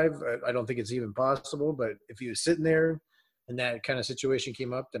 25, I don't think it's even possible. But if he was sitting there and that kind of situation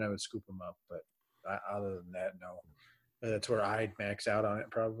came up, then I would scoop him up. But other than that, no. That's where I'd max out on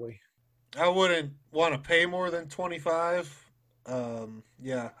it probably. I wouldn't want to pay more than 25.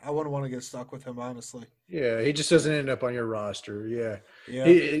 Yeah, I wouldn't want to get stuck with him, honestly. Yeah, he just doesn't end up on your roster. Yeah.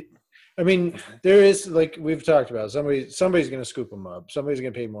 Yeah. I mean, there is, like we've talked about, somebody's going to scoop him up. Somebody's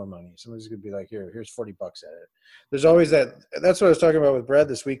going to pay more money. Somebody's going to be like, here's $40 at it. There's always that. That's what I was talking about with Brad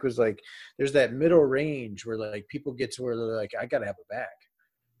this week was like, there's that middle range where like people get to where they're like, I got to have a back.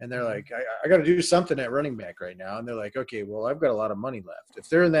 And they're like, I got to do something at running back right now. And they're like, okay, well, I've got a lot of money left. If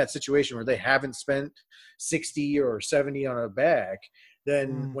they're in that situation where they haven't spent 60 or 70 on a back,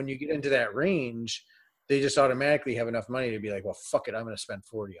 then when you get into that range, they just automatically have enough money to be like, well, fuck it, I'm going to spend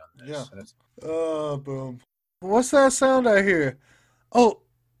 40 on this. Yeah. Oh, boom. What's that sound I hear? Oh,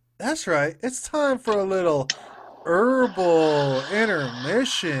 that's right. It's time for a little herbal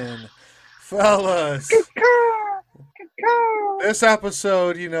intermission, fellas. This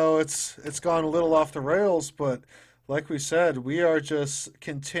episode, it's gone a little off the rails, but like we said, we are just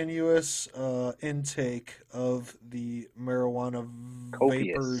continuous intake of the marijuana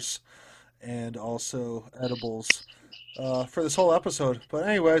vapors and also edibles for this whole episode. But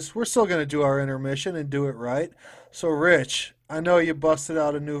anyways, we're still going to do our intermission and do it right. So, Rich, I know you busted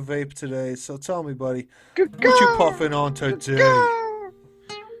out a new vape today, so tell me, buddy, what you puffing on today?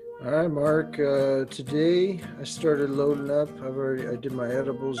 All right, Mark. Today I started loading up. I did my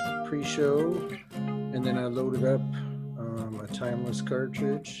edibles pre-show, and then I loaded up a Timeless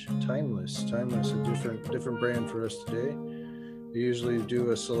cartridge. Timeless, a different brand for us today. We usually do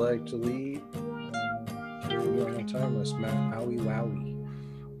a select elite. Today we're doing a Timeless Maui Wowie.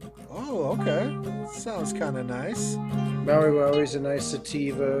 Oh, okay. Sounds kind of nice. Maui Wowie's a nice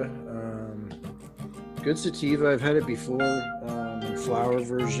sativa. Good sativa. I've had it before. Flower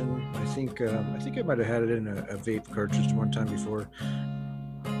version. I think I might have had it in a vape cartridge one time before.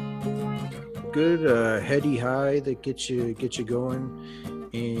 Good heady high that gets you going.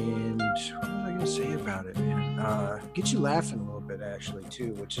 And what was I gonna say about it, man? Get you laughing a little bit actually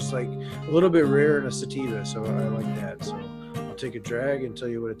too, which is like a little bit rare in a sativa, so I like that. So I'll take a drag and tell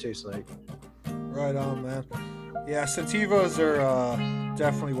you what it tastes like. Right on, man. Yeah, sativas are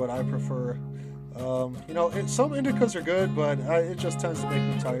definitely what I prefer. Some indicas are good, but it just tends to make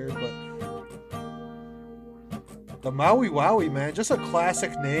me tired. But the Maui Wowie, man, just a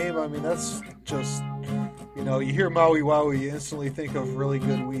classic name. I mean, that's just, you hear Maui Wowie, you instantly think of really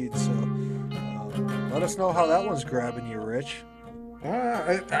good weed. So let us know how that one's grabbing you, Rich.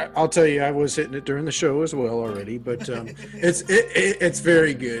 I'll tell you, I was hitting it during the show as well already, but it's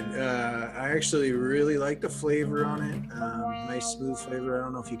very good. I actually really like the flavor on it. Nice smooth flavor. I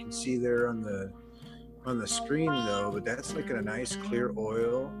don't know if you can see there on the screen though, but that's like a nice clear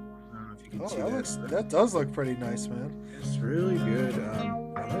oil. I don't know if you can see that does look pretty nice, man. It's really good.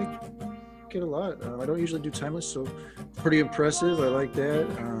 I like it a lot. I don't usually do Timeless, so pretty impressive. I like that.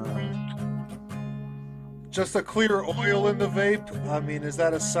 Just a clear oil in the vape. I mean, is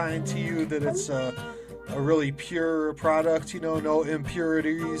that a sign to you that it's a really pure product? No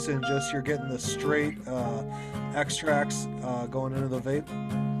impurities, and just you're getting the straight extracts going into the vape.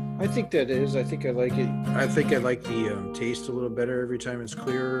 I think that is. I think I like it. I think I like the taste a little better every time it's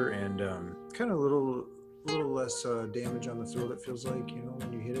clearer, and kind of a little less damage on the throat. It feels like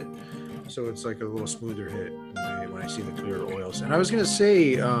when you hit it. So it's like a little smoother hit when I see the clear oils. And I was gonna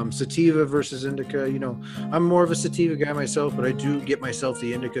say sativa versus indica. I'm more of a sativa guy myself, but I do get myself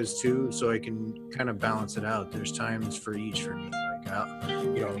the indicas too, so I can kind of balance it out. There's times for each for me. Like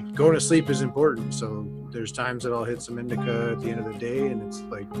going to sleep is important. So there's times that I'll hit some indica at the end of the day, and it's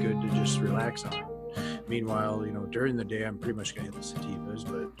like good to just relax on it. Meanwhile, during the day, I'm pretty much going to hit the sativas,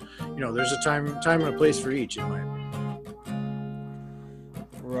 but there's a time and a place for each in my opinion.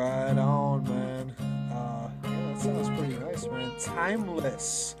 Right on, man. Yeah, that sounds pretty nice, man.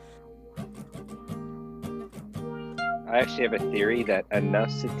 Timeless. I actually have a theory that enough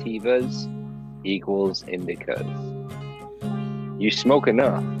sativas equals indicas. You smoke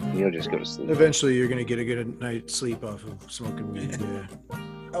enough, you'll just go to sleep. Eventually, you're going to get a good night's sleep off of smoking weed. Yeah.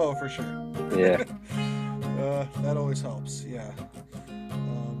 Oh, for sure. Yeah. That always helps. Yeah.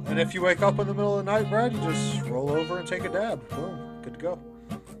 And if you wake up in the middle of the night, Brad, you just roll over and take a dab. Boom. Good to go.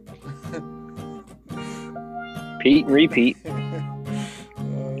 Repeat and repeat.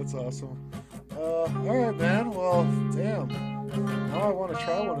 That's awesome. All right, man. Well, damn. Now I want to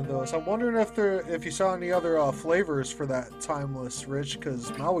try one of those. I'm wondering if you saw any other flavors for that Timeless, Rich,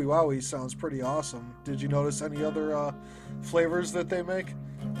 because Maui Wowie sounds pretty awesome. Did you notice any other flavors that they make?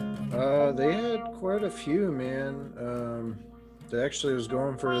 They had quite a few, man. They actually was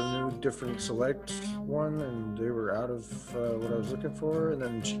going for a new different select one, and they were out of what I was looking for. And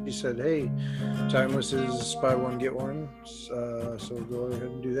then she said, hey, Timeless is buy one, get one. So we'll go ahead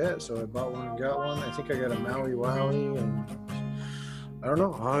and do that. So I bought one and got one. I think I got a Maui Wowie, and I don't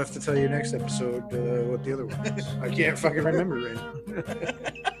know. I'll have to tell you next episode what the other one is. I can't fucking remember right now.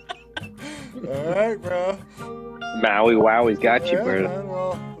 All right, bro. Maui Wowie's got you, Yeah, bro. man,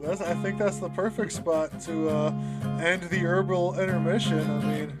 well, I think that's the perfect spot to end the herbal intermission. I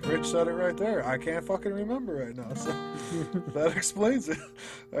mean, Rich said it right there. I can't fucking remember right now, so that explains it.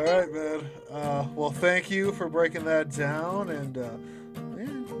 All right, man. Well, thank you for breaking that down, and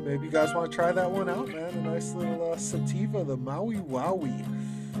maybe you guys want to try that one out, man. A nice little sativa, the Maui Wowie.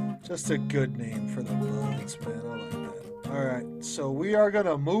 Just a good name for the buds, man. I like that. All right, so we are going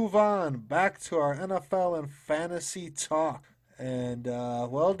to move on back to our NFL and fantasy talk. And,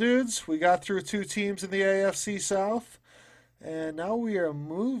 well, dudes, we got through 2 teams in the AFC South. And now we are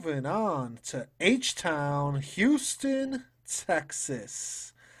moving on to H-Town, Houston,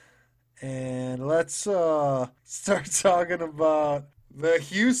 Texas. And let's start talking about the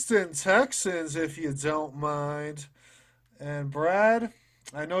Houston Texans, if you don't mind. And, Brad,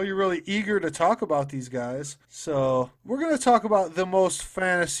 I know you're really eager to talk about these guys. So we're going to talk about the most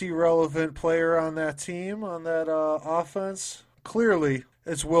fantasy relevant player on that team, on that offense. Clearly,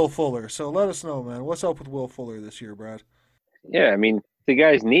 it's Will Fuller. So let us know, man. What's up with Will Fuller this year, Brad? Yeah, I mean, the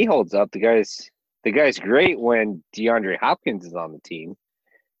guy's knee holds up. The guy's great when DeAndre Hopkins is on the team,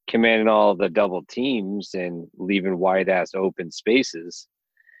 commanding all the double teams and leaving wide-ass open spaces.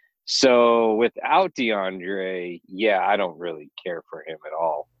 So without DeAndre, yeah, I don't really care for him at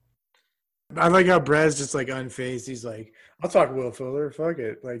all. I like how Brad's just like unfazed. He's like, I'll talk Will Fuller. Fuck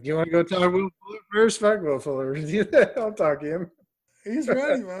it. Like, you want to go talk Will Fuller first? Fuck Will Fuller. I'll talk him. He's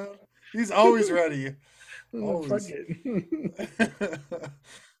ready, man. He's always ready. Always. Fuck it.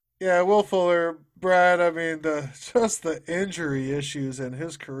 Yeah, Will Fuller, Brad, I mean, just the injury issues in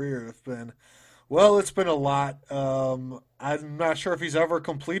his career have been, well, it's been a lot. I'm not sure if he's ever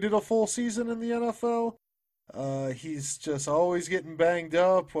completed a full season in the NFL. He's just always getting banged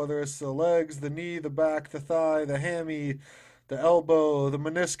up, whether it's the legs, the knee, the back, the thigh, the hammy, the elbow, the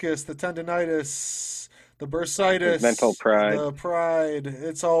meniscus, the tendonitis, the bursitis, His mental pride. the pride.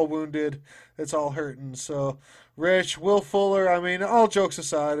 It's all wounded. It's all hurting. So, Rich, Will Fuller, I mean, all jokes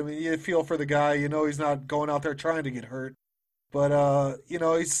aside, I mean, you feel for the guy. You know he's not going out there trying to get hurt. But, you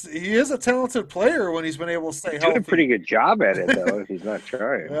know, he is a talented player when he's been able to stay He's healthy. doing a pretty good job at it, though, if he's not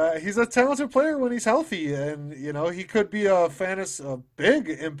trying. He's a talented player when he's healthy, and you know he could be a big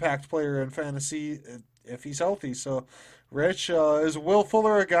impact player in fantasy if he's healthy. So, Rich, is Will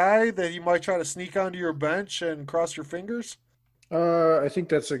Fuller a guy that you might try to sneak onto your bench and cross your fingers? I think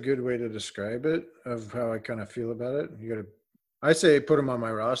that's a good way to describe it, of how I kind of feel about it. I say put him on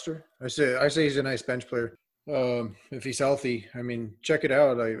my roster. I say he's a nice bench player. If he's healthy, I mean, check it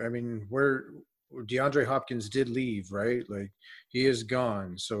out. I mean, where DeAndre Hopkins did leave, right? Like, he is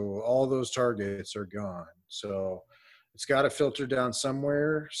gone. So all those targets are gone. So it's got to filter down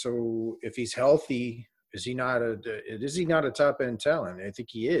somewhere. So if he's healthy, is he not a top end talent? I think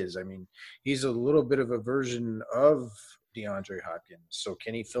he is. I mean, he's a little bit of a version of DeAndre Hopkins. So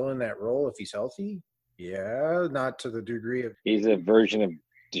can he fill in that role if he's healthy? Yeah, not to the degree of. He's a version of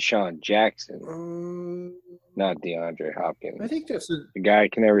Deshaun Jackson, not DeAndre Hopkins. I think that's the guy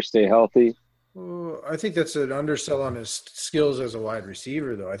can never stay healthy. I think that's an undersell on his skills as a wide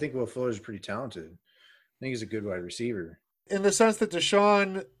receiver, though. I think Will Fuller's pretty talented. I think he's a good wide receiver. In the sense that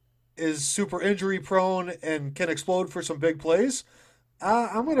Deshaun is super injury prone and can explode for some big plays,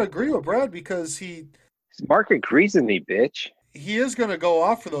 I'm going to agree with Brad because Mark agrees with me, bitch. he is going to go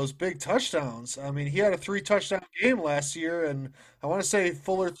off for those big touchdowns. I mean, he had a 3-touchdown game last year, and I want to say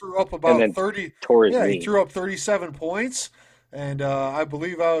Fuller threw up And about then 30. tore his Yeah, he knee. threw up 37 points, and I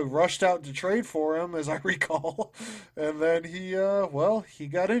believe I rushed out to trade for him, as I recall. And then he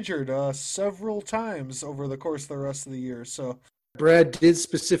got injured several times over the course of the rest of the year. So Brad did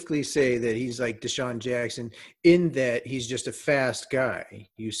specifically say that he's like Deshaun Jackson in that he's just a fast guy.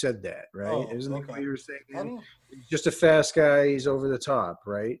 You said that, right? Oh, Isn't that okay. what you were I saying? don't know. He's just a fast guy. He's over the top,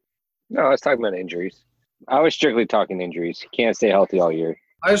 right? No, I was talking about injuries. I was strictly talking injuries. He can't stay healthy all year.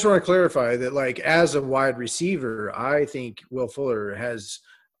 I just want to clarify that, like, as a wide receiver, I think Will Fuller has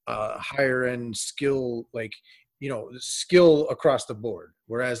higher end skill, like, skill across the board.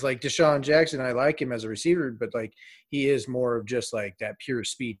 Whereas, like, Deshaun Jackson, I like him as a receiver, but, like, he is more of just, like, that pure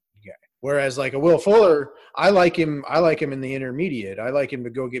speed guy. Whereas, like, a Will Fuller, I like him in the intermediate. I like him to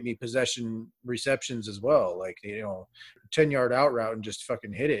go get me possession receptions as well. Like, 10-yard out route and just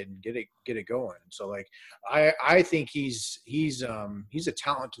fucking hit it and get it going. So, like, I think he's a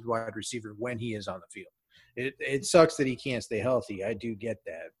talented wide receiver when he is on the field. It sucks that he can't stay healthy. I do get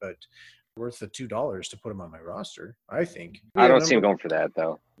that, but worth the $2 to put him on my roster, I think. I don't see him going for that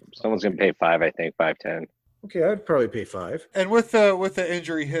though. Someone's gonna pay $5, I think, $5.10. Okay, I'd probably pay $5. And with the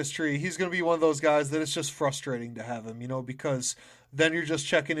injury history, he's going to be one of those guys that it's just frustrating to have him, because then you're just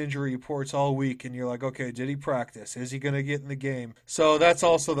checking injury reports all week, and you're like, okay, did he practice? Is he going to get in the game? So that's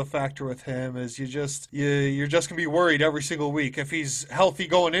also the factor with him is you're just going to be worried every single week. If he's healthy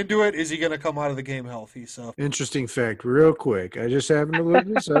going into it, is he going to come out of the game healthy? So Interesting fact, real quick. I just happened to look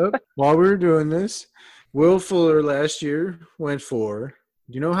this up while we were doing this. Will Fuller last year went for,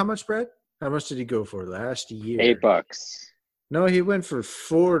 do you know how much, Brett? How much did he go for last year? $8. No, he went for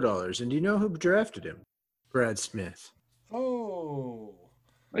 $4. And do you know who drafted him? Brad Smith. Oh.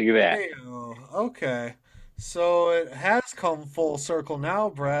 Look at that. Okay. So it has come full circle now,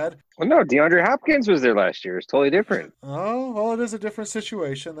 Brad. Well, no, DeAndre Hopkins was there last year. It's totally different. Oh, well, it is a different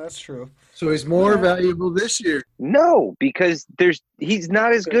situation. That's true. So he's more valuable this year. No, because he's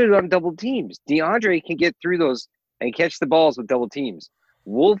not as good on double teams. DeAndre can get through those and catch the balls with double teams.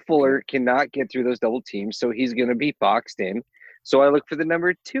 Will Fuller cannot get through those double teams, so he's going to be boxed in. So I look for the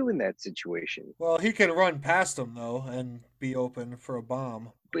number 2 in that situation. Well, he can run past them though and be open for a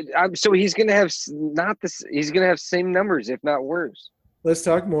bomb. But so he's going to have he's going to have same numbers, if not worse. Let's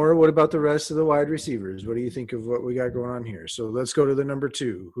talk more. What about the rest of the wide receivers? What do you think of what we got going on here? So let's go to the number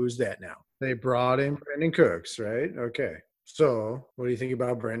 2. Who's that now? They brought in Brandon Cooks, right? Okay. So what do you think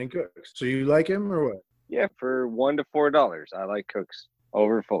about Brandon Cooks? So you like him or what? Yeah, for $1 to $4, I like Cooks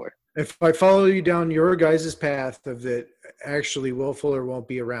over Fuller. If I follow you down your guys' path of that, actually Will Fuller won't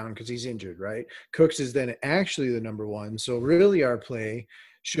be around because he's injured, right? Cooks is then actually the number 1. So really our play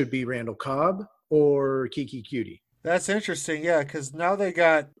should be Randall Cobb or Kiki Cutie. That's interesting, yeah, because now they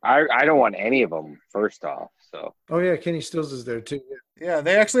got I don't want any of them, first off. So Oh, yeah, Kenny Stills is there too.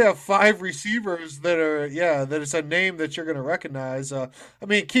 they actually have 5 receivers that it's a name that you're going to recognize. I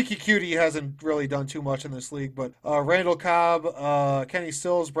mean, Kiki Cutie hasn't really done too much in this league, but Randall Cobb, Kenny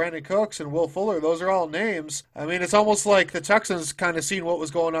Stills, Brandon Cooks, and Will Fuller, those are all names. I mean, it's almost like the Texans kind of seen what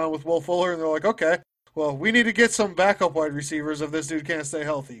was going on with Will Fuller, and they're like, okay, well, we need to get some backup wide receivers if this dude can't stay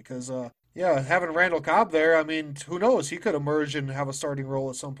healthy, because having Randall Cobb there, I mean, who knows? He could emerge and have a starting role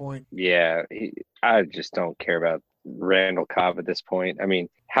at some point. yeah, I just don't care about Randall Cobb at this point. I mean,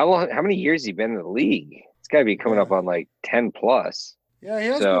 how many years has he been in the league? It's got to be coming up on like 10 plus. Yeah, he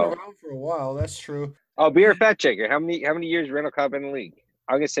has been around for a while. That's true. Oh, be our fact checker. How many years Randall Cobb been in the league?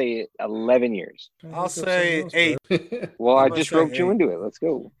 I'm gonna say 11 years. I'll say 8. Well, I'm I gonna just say roped you 8. into it. Let's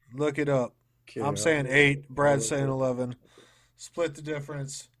go. Look it up. I'm saying 8. Brad's saying 11. Split the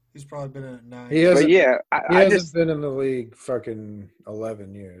difference. He's probably been in it 9. He hasn't, But yeah, he I hasn't just been in the league fucking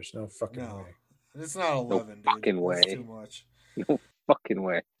 11 years. No fucking No. way. It's not 11, dude. fucking That's way. too much. no fucking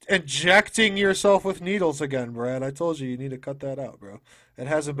way. Injecting yourself with needles again, Brad. I told you need to cut that out, bro. It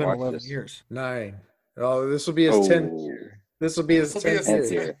hasn't been Watch 11 this. years. 9. Oh, this will be his 10th year. This will be his This'll be 10th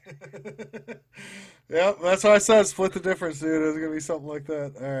his year. Yep, that's what I said. Split the difference, dude. It's gonna be something like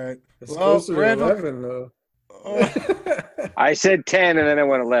that. All right. It's Well, closer to Randall- 11, though. I said 10 and then I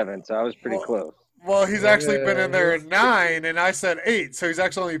went 11, so I was pretty Well, close. Well, he's actually been in there at Yeah. 9, and I said 8. So he's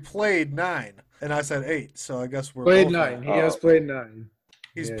actually only played 9, and I said 8. So I guess we're Played both 9. right. He has played 9.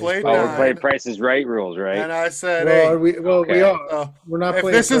 He's Yeah, he's played played Oh, we're 9, playing Price is Right rules, right? and I said Well, 8. we Okay. are. So We're not if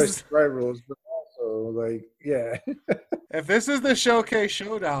playing this Price is- is Right rules, but also So, like, yeah. If this is the Showcase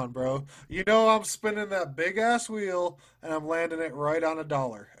Showdown, bro, you know I'm spinning that big ass wheel and I'm landing it right on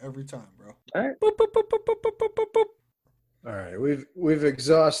 $1 every time, bro. All right. Boop, boop, boop, boop, boop, boop, boop, boop, boop. All right, we've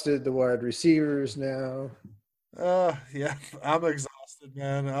exhausted the wide receivers now. Yeah, I'm exhausted,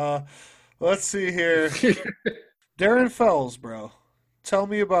 man. Let's see here. Darren Fells, bro. Tell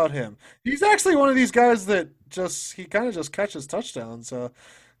me about him. He's actually one of these guys that he kind of just catches touchdowns.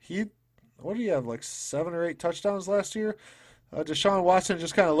 He, what did he have, like 7 or 8 touchdowns last year? Deshaun Watson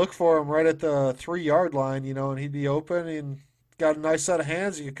just kind of looked for him right at the 3 yard line, and he'd be open and got a nice set of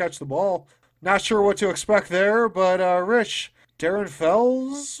hands. He could catch the ball. Not sure what to expect there, but Rich, Darren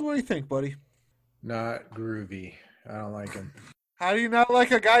Fells, what do you think, buddy? Not groovy. I don't like him. How do you not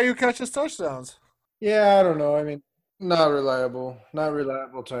like a guy who catches touchdowns? Yeah, I don't know. I mean, not reliable. Not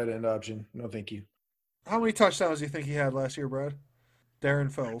reliable tight end option. No, thank you. How many touchdowns do you think he had last year, Brad?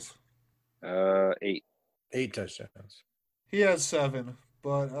 Darren Fells. 8. 8 touchdowns. He has 7,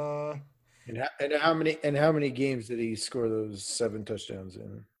 but And how many games did he score those 7 touchdowns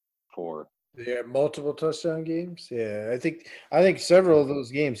in? 4. Yeah, multiple touchdown games. Yeah, I think several of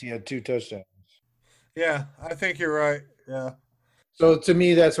those games he had 2 touchdowns. yeah, I think you're right. Yeah. So to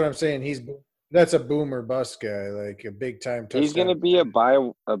me, that's what I'm saying. That's a boomer bust guy, like a big time touchdown. He's gonna be a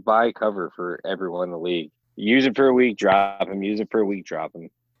buy cover for everyone in the league. Use it for a week, drop him. Use it for a week, drop him.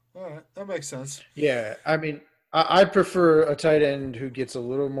 All right, that makes sense. Yeah, I mean, I prefer a tight end who gets a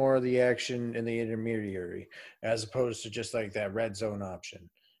little more of the action in the intermediary as opposed to just like that red zone option.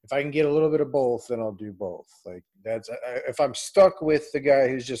 If I can get a little bit of both, then I'll do both. Like if I'm stuck with the guy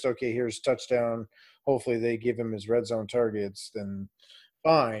who's just, okay, here's touchdown, hopefully they give him his red zone targets, then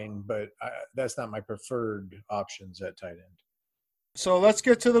fine. But that's not my preferred options at tight end. So let's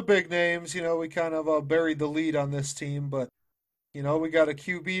get to the big names. We kind of buried the lead on this team, but we got a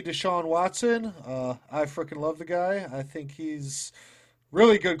QB, Deshaun Watson. I freaking love the guy. I think he's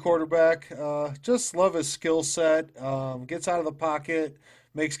really good quarterback. Just love his skill set. Gets out of the pocket,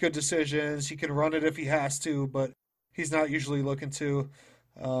 makes good decisions. He can run it if he has to, but he's not usually looking to.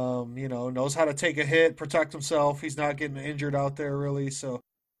 Knows how to take a hit, protect himself. He's not getting injured out there really. So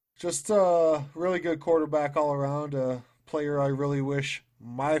just really good quarterback all around. A player I really wish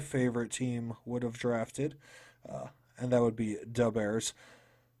my favorite team would have drafted. And that would be the Bears.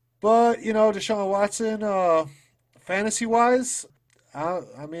 But, Deshaun Watson, fantasy-wise,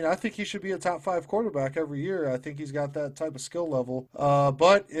 I think he should be a top 5 quarterback every year. I think he's got that type of skill level.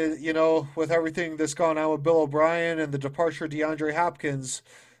 But with everything that's gone on with Bill O'Brien and the departure of DeAndre Hopkins,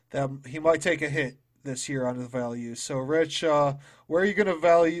 that he might take a hit this year on his value. So, Rich, where are you going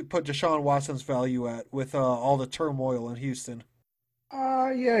to put Deshaun Watson's value at with all the turmoil in Houston?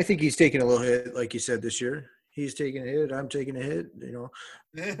 Yeah, I think he's taking a little hit, like you said, this year. He's taking a hit. I'm taking a hit.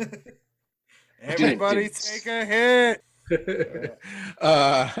 Everybody take a hit.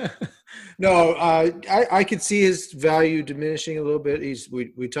 No, I could see his value diminishing a little bit.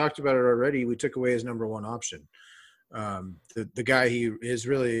 We talked about it already. We took away his number 1 option. The guy he is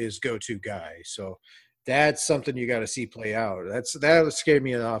really his go-to guy. So that's something you got to see play out. That scared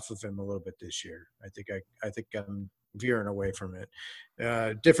me off of him a little bit this year. I think I'm veering away from it.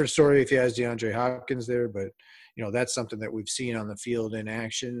 Different story if he has DeAndre Hopkins there, but that's something that we've seen on the field in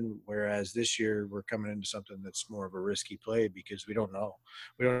action. Whereas this year we're coming into something that's more of a risky play because we don't know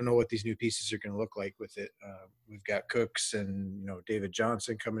what these new pieces are going to look like with it. We've got Cooks and David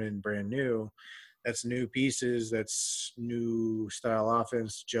Johnson coming in brand new. That's new pieces. That's new style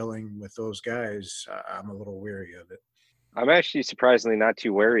offense gelling with those guys. I'm a little weary of it. I'm actually surprisingly not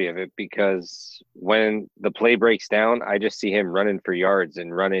too wary of it because when the play breaks down, I just see him running for yards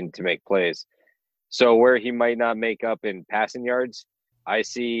and running to make plays. So where he might not make up in passing yards, I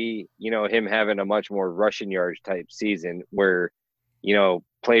see, him having a much more rushing yards type season where,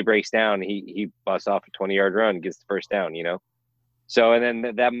 play breaks down, he busts off a 20-yard run, gets the first down, So, and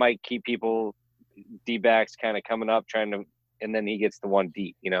then that might keep people, D-backs kind of coming up and then he gets the one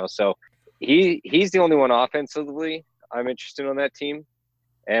deep, So he's the only one offensively I'm interested on that team.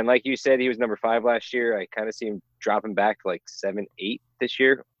 And like you said, he was number 5 last year. I kind of see him dropping back to like 7, 8 this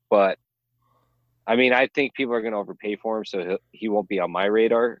year. But, I think people are going to overpay for him, so he won't be on my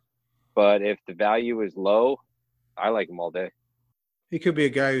radar. But if the value is low, I like him all day. He could be a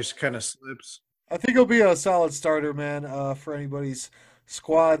guy who's kind of slips. I think he'll be a solid starter, man, for anybody's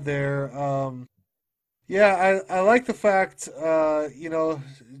squad there. I like the fact,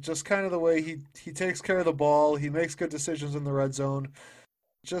 just kind of the way he takes care of the ball. He makes good decisions in the red zone.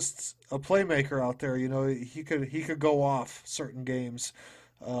 Just a playmaker out there. He could go off certain games.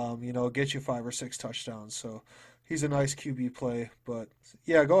 Get you 5 or 6 touchdowns. So he's a nice QB play. But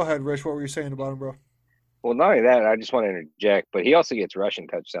yeah, go ahead, Rich. What were you saying about him, bro? Well, not only that, I just want to interject, but he also gets rushing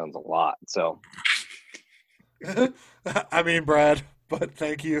touchdowns a lot. So I mean, Brad, but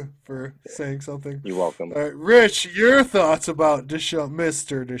thank you for saying something. you're welcome. All right, Rich, your thoughts about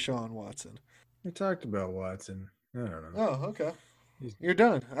Mr. Deshaun Watson? We talked about Watson. I don't know. Oh, okay. You're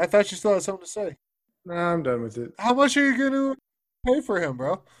done. I thought you still had something to say. Nah, I'm done with it. How much are you going to pay for him,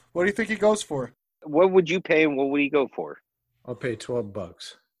 bro? What do you think he goes for? What would you pay and what would he go for? I'll pay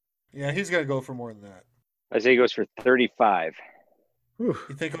 $12. Yeah, he's going to go for more than that. I say he goes for 35. Whew.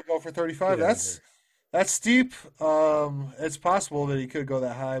 You think he'll go for 35? Get out of That's steep. It's possible that he could go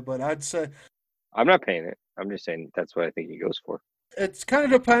that high, but I'd say I'm not paying it. I'm just saying that's what I think he goes for. it kind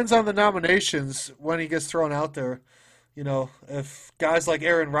of depends on the nominations when he gets thrown out there. You know, if guys like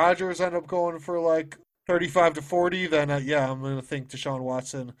Aaron Rodgers end up going for like 35 to 40, then yeah, I'm going to think Deshaun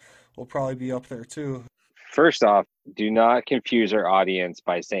Watson will probably be up there too. First off, do not confuse our audience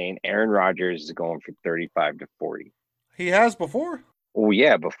by saying Aaron Rodgers is going for 35 to 40. He has before. Oh,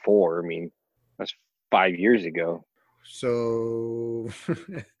 yeah, before. I mean, that's 5 years ago. So,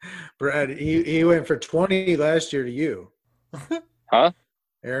 Brad, he went for 20 last year to you. Huh?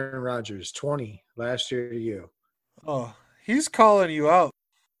 Aaron Rodgers, 20 last year to you. Oh, he's calling you out.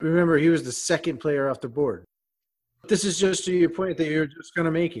 Remember, he was the second player off the board. This is just to your point that you're just kind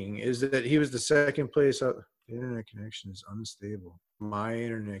of making, is that he was the second place out. The internet connection is unstable. My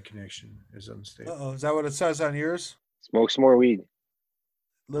internet connection is unstable. Uh-oh, is that what it says on yours? Smoke some more weed.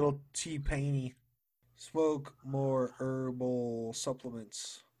 Little T-Painy. Smoke more herbal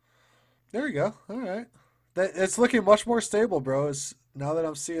supplements. There you go. All right. It's looking much more stable, bro. Now that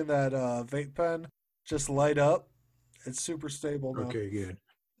I'm seeing that vape pen just light up, it's super stable now. Okay, good.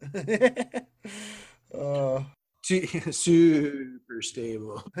 uh, Super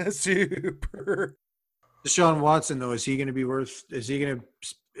stable. super. Deshaun Watson, though, is he going to be worth? Is he going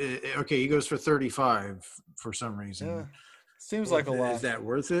to? Okay, he goes for 35 for some reason. Yeah. Seems like a lot. Is that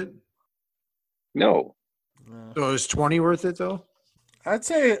worth it? No. So is 20 worth it though? I'd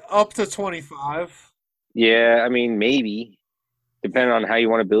say up to 25. Yeah, I mean, maybe. Depending on how you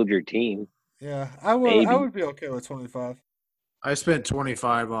want to build your team. Yeah, I would be okay with 25. I spent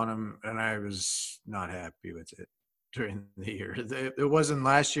 25 on him, and I was not happy with it during the year. It wasn't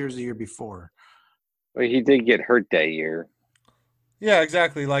last year's the year before. Well, he did get hurt that year. Yeah,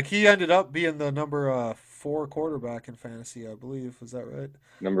 exactly. Like he ended up being the number 4 quarterback in fantasy, I believe. Is that right?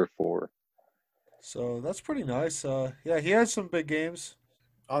 Number 4. So that's pretty nice. Yeah, he had some big games.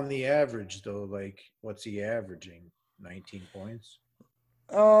 On the average, though, like what's he averaging? 19 points.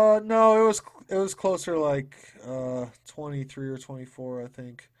 No, it was closer like 23 or 24, I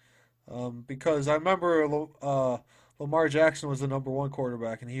think. Because I remember Lamar Jackson was the number 1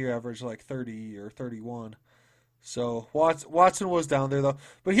 quarterback, and he averaged like 30 or 31. So Watson was down there though,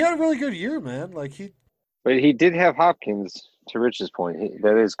 but he had a really good year, man. But he did have Hopkins. To Rich's point,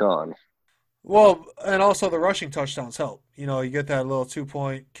 that is gone. Well, and also the rushing touchdowns help. You know, you get that little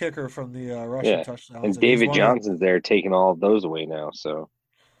 2-point kicker from the rushing touchdowns. And David Johnson's there taking all of those away now. So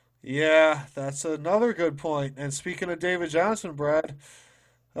yeah, that's another good point. And speaking of David Johnson, Brad,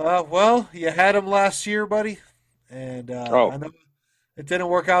 well, you had him last year, buddy, and I know it didn't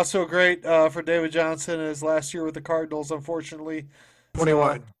work out so great for David Johnson as last year with the Cardinals, unfortunately.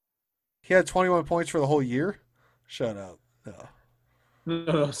 21. He had 21 points for the whole year? Shut up. No.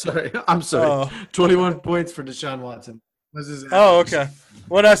 No, sorry. I'm sorry. 21 points for Deshaun Watson. Okay.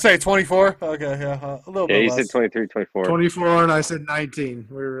 What did I say? 24? Okay, yeah. A little bit he less. said 23, 24. 24, and I said 19.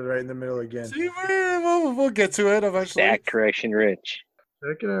 We were right in the middle again. See, we'll get to it eventually. Stat correction, Rich.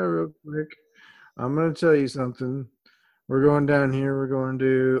 Check it out real quick. I'm going to tell you something. We're going down here. We're going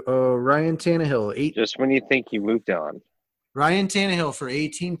to Ryan Tannehill. Just when you think you moved on. Ryan Tannehill for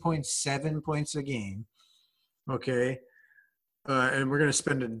 18.7 points a game. Okay. And we're going to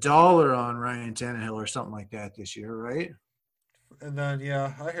spend $1 on Ryan Tannehill or something like that this year, right? And then,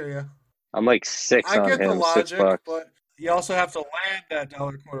 yeah, I hear you. I'm like 6 on him. I get the logic, $6. but you also have to land that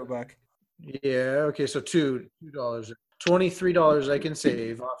dollar quarterback. Yeah, okay, so $2. $23 I can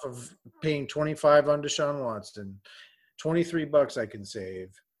save off of paying 25 on Deshaun Watson. $23 I can save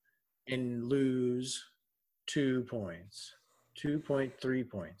and lose 2 points. 2.3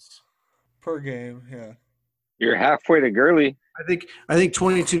 points. Per game, yeah. You're halfway to Gurley. I think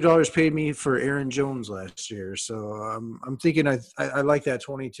 $22 paid me for Aaron Jones last year, so I'm thinking I like that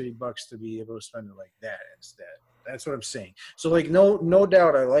 $22 to be able to spend it like that instead. That's what I'm saying. So like no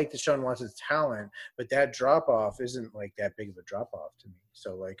doubt I like Deshaun Watson's talent, but that drop off isn't like that big of a drop off to me.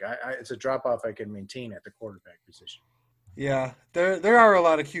 So like it's a drop off I can maintain at the quarterback position. Yeah, there are a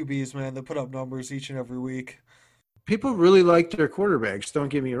lot of QBs, man, that put up numbers each and every week. people really like their quarterbacks. Don't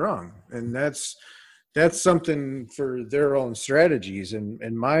get me wrong, and that's something for their own strategies.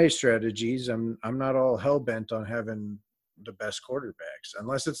 And my strategies, I'm not all hell bent on having the best quarterbacks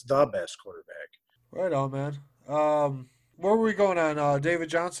unless it's the best quarterback. Right on, man. Where were we going on? David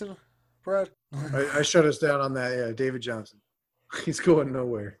Johnson, Brad? I shut us down on that. Yeah, David Johnson. He's going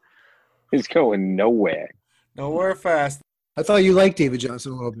nowhere. He's going nowhere. Nowhere fast. I thought you liked David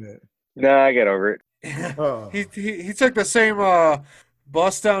Johnson a little bit. Nah, I got over it. Oh. He took the same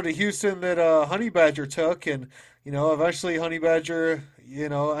bus down to Houston that Honey Badger took, and eventually Honey Badger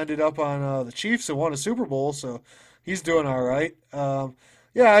ended up on the Chiefs and won a Super Bowl, so he's doing all right.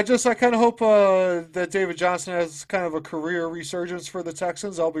 Yeah, I kind of hope that David Johnson has kind of a career resurgence for the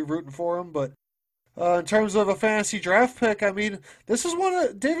Texans. I'll be rooting for him, but in terms of a fantasy draft pick, I mean,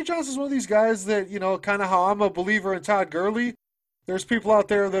 David Johnson's one of these guys that kind of how I'm a believer in Todd Gurley. There's people out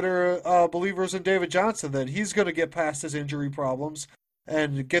there that are believers in David Johnson, that he's going to get past his injury problems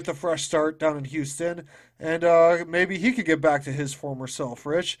and get the fresh start down in Houston, and maybe he could get back to his former self.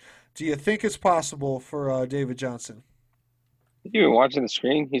 Rich, do you think it's possible for David Johnson? You been watching the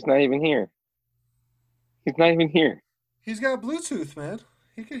screen? He's not even here. He's not even here. He's got Bluetooth, man.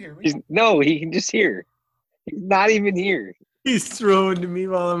 He can hear me. He can just hear. He's not even here. He's throwing to me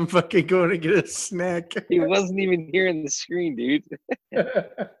while I'm fucking going to get a snack. He wasn't even here on the screen, dude.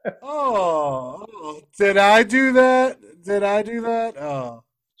 Oh, did I do that? Oh.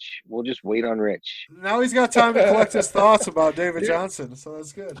 We'll just wait on Rich. Now he's got time to collect his thoughts about David Johnson, so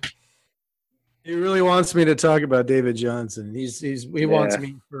that's good. He really wants me to talk about David Johnson. He wants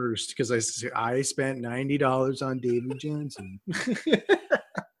me first because I spent $90 on David Johnson.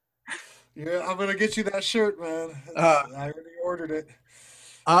 Yeah, I'm gonna get you that shirt, man. I already ordered it.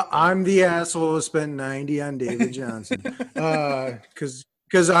 I'm the asshole who spent $90 on David Johnson because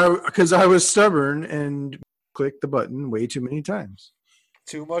I was stubborn and clicked the button way too many times.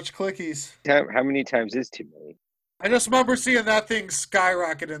 Too much clickies. How many times is too many? I just remember seeing that thing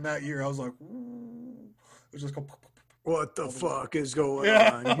skyrocket in that year. I was like, ooh. It was just go. What the fuck is going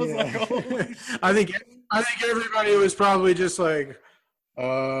on? I was like, holy I think everybody was probably just like,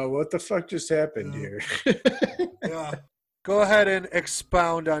 what the fuck just happened here? Yeah. Go ahead and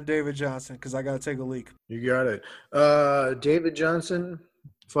expound on David Johnson because I got to take a leak. You got it. David Johnson,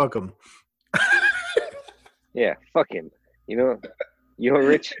 fuck him. Yeah, fuck him. You know,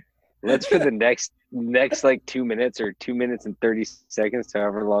 Rich, let's for the next like 2 minutes or 2 minutes and 30 seconds,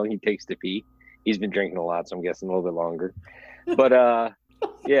 however long he takes to pee. He's been drinking a lot, so I'm guessing a little bit longer. But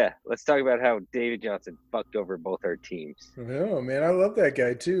yeah, let's talk about how David Johnson fucked over both our teams. Oh man, I love that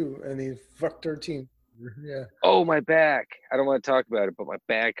guy too, and he fucked our team. Yeah. Oh, my back. I don't want to talk about it, but my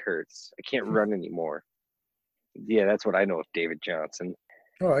back hurts. I can't run anymore. Yeah, that's what I know of David Johnson.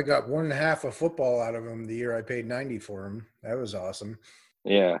 Oh, I got 1.5 of football out of him the year I paid $90 for him. That was awesome.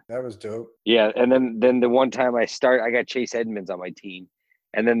 Yeah. That was dope. Yeah, and then the one time I got Chase Edmonds on my team.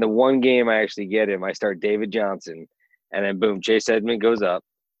 And then the one game I actually get him, I start David Johnson. And then, boom, Chase Edmonds goes up.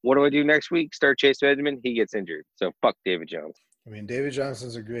 What do I do next week? Start Chase Edmonds. He gets injured. So, fuck David Johnson. I mean, David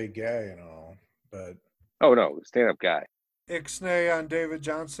Johnson's a great guy and all, but... Oh, no, stand-up guy. Ixnay on David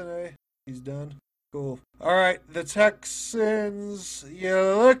Johnson, eh? He's done. Cool. All right, the Texans.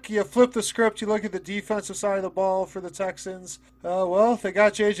 You flip the script. You look at the defensive side of the ball for the Texans. Well, they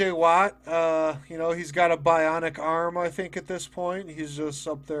got J.J. Watt. He's got a bionic arm, I think, at this point. He's just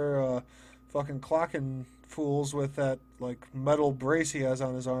up there fucking clocking fools with that, like, metal brace he has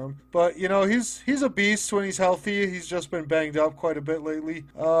on his arm. But, he's a beast when he's healthy. He's just been banged up quite a bit lately.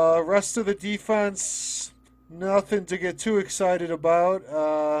 Rest of the defense... Nothing to get too excited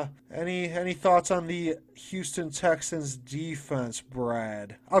about. Any thoughts on the Houston Texans defense,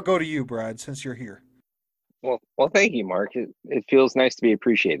 Brad? I'll go to you, Brad, since you're here. Well, thank you, Mark. It feels nice to be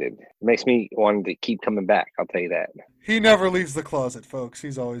appreciated. It makes me want to keep coming back. I'll tell you that. He never leaves the closet, folks.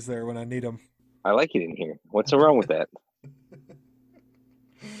 He's always there when I need him. I like it in here. What's so wrong with that?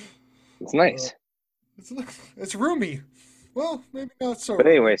 It's nice. It's roomy. Well, maybe not so. But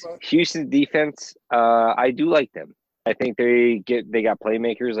anyways, Houston defense, I do like them. I think they got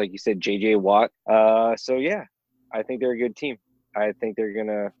playmakers, like you said, J.J. Watt. So yeah, I think they're a good team. I think they're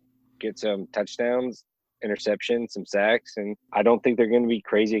gonna get some touchdowns, interceptions, some sacks, and I don't think they're gonna be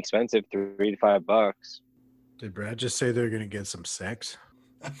crazy expensive, $3 to $5. Did Brad just say they're gonna get some sex?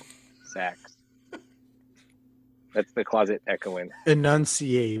 Sacks. That's the closet echoing.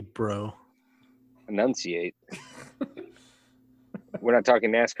 Enunciate, bro. Enunciate. We're not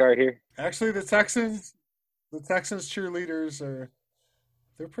talking NASCAR here. Actually, the Texans cheerleaders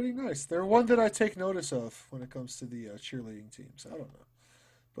they're pretty nice. They're one that I take notice of when it comes to the cheerleading teams. I don't know.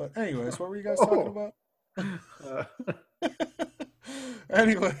 But anyways, what were you guys talking about? Uh,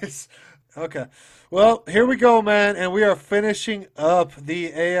 Anyways, okay. Well, here we go, man, and we are finishing up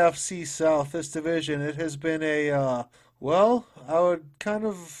the AFC South, this division. It has been well, I would kind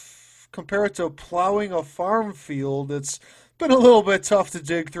of compare it to plowing a farm field. It's been a little bit tough to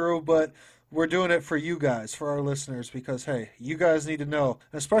dig through, but we're doing it for you guys, for our listeners, because, hey, you guys need to know,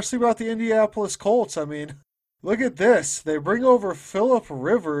 especially about the Indianapolis Colts. I mean, look at this. They bring over Philip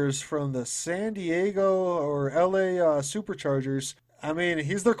Rivers from the San Diego or LA Superchargers. I mean,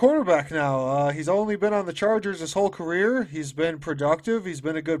 he's their quarterback now. He's only been on the Chargers his whole career. He's been productive. He's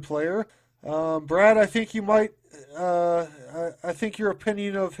been a good player. Brad, I think you might. I think your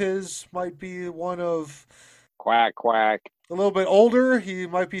opinion of his might be one of Quack, quack. a little bit older. He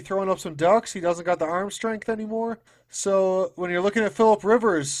might be throwing up some ducks. He doesn't got the arm strength anymore. So when you're looking at Philip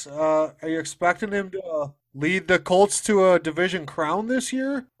Rivers, are you expecting him to lead the Colts to a division crown this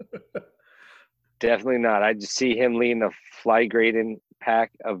year? Definitely not. I just see him leading a fly grading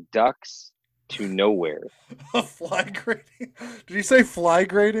pack of ducks to nowhere. A fly grading? Did you say fly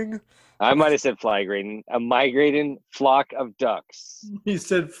grading? I might have said fly grading. A migrating flock of ducks. he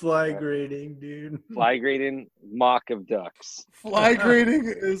said fly grading, dude. Fly grading mock of ducks. Fly grading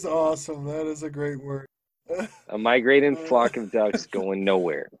is awesome. That is a great word. A migrating flock of ducks going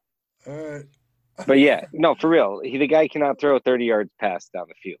nowhere. All right. But yeah, no, for real. The guy cannot throw 30 yards past down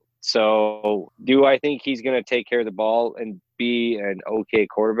the field. So do I think he's going to take care of the ball and be an okay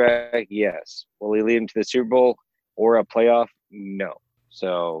quarterback? Yes. Will he lead him to the Super Bowl or a playoff? No.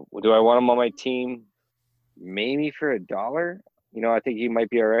 So do I want him on my team? Maybe for $1. I think he might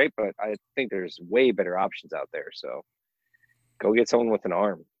be all right, but I think there's way better options out there. So go get someone with an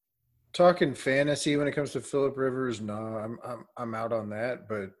arm. Talking fantasy when it comes to Philip Rivers, no, I'm out on that.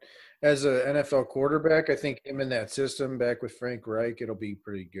 But as an NFL quarterback, I think him in that system back with Frank Reich, it'll be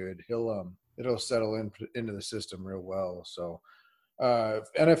pretty good. It'll settle into the system real well. So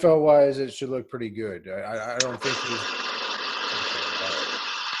NFL wise, it should look pretty good. I don't think he's.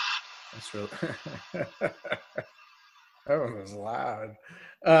 That's real. That one was loud.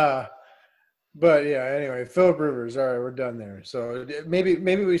 But yeah, anyway, Philip Rivers. All right, we're done there. So maybe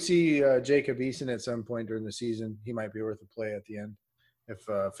we see Jacob Eason at some point during the season. He might be worth a play at the end. If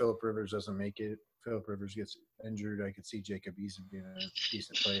Philip Rivers doesn't make it, Philip Rivers gets injured, I could see Jacob Eason being a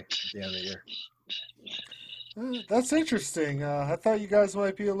decent play at the end of the year. That's interesting. I thought you guys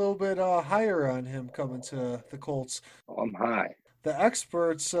might be a little bit higher on him coming to the Colts. I'm high. The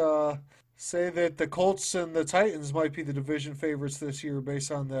experts say that the Colts and the Titans might be the division favorites this year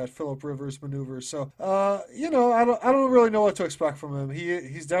based on that Philip Rivers maneuver. So, I don't really know what to expect from him.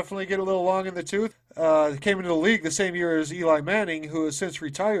 He's definitely getting a little long in the tooth. Came into the league the same year as Eli Manning, who has since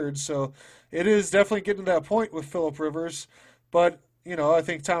retired. So, it is definitely getting to that point with Philip Rivers. But I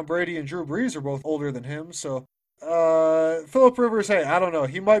think Tom Brady and Drew Brees are both older than him. So, Philip Rivers, hey, I don't know.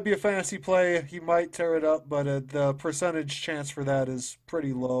 He might be a fantasy play. He might tear it up, but the percentage chance for that is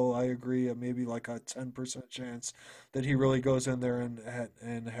pretty low. I agree. Maybe like a 10% chance that he really goes in there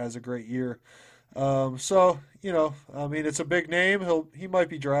and has a great year. I mean, it's a big name. He might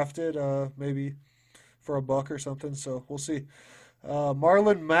be drafted, maybe for $1 or something. So we'll see.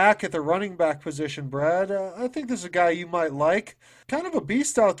 Marlon Mack at the running back position, Brad. I think this is a guy you might like. Kind of a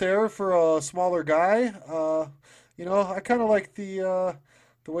beast out there for a smaller guy. I kind of like the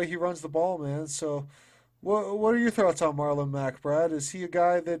way he runs the ball, man. So, what are your thoughts on Marlon Mack, Brad? Is he a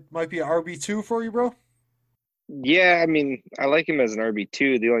guy that might be a RB2 for you, bro? Yeah, I mean, I like him as an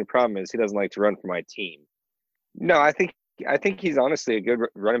RB2. The only problem is he doesn't like to run for my team. No, I think he's honestly a good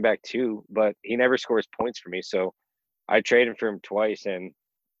running back too, but he never scores points for me. So I traded for him twice and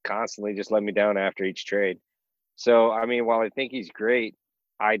constantly just let me down after each trade. So, I mean, while I think he's great,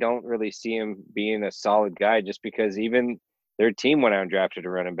 I don't really see him being a solid guy just because even their team went out and drafted a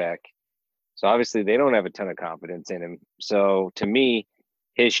running back. So obviously they don't have a ton of confidence in him. So to me,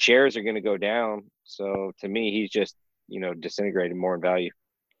 his shares are going to go down. So to me, he's just, disintegrated more in value.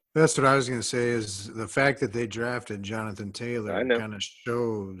 That's what I was going to say is the fact that they drafted Jonathan Taylor I know. kind of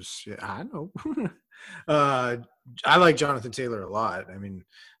shows. Yeah, I know. I like Jonathan Taylor a lot. I mean,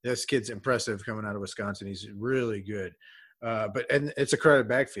 this kid's impressive coming out of Wisconsin. He's really good. And it's a crowded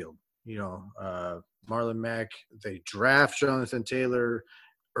backfield. Marlon Mack, they draft Jonathan Taylor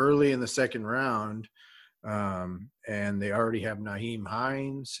early in the second round, and they already have Naheem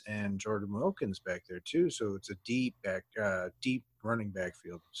Hines and Jordan Wilkins back there too. So it's a deep running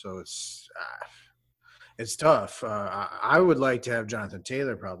backfield. So it's tough. I would like to have Jonathan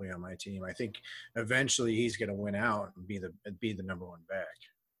Taylor probably on my team. I think eventually he's going to win out and be the number one back.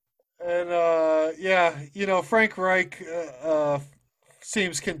 And Frank Reich,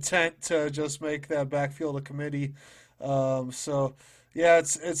 seems content to just make that backfield a committee. So yeah,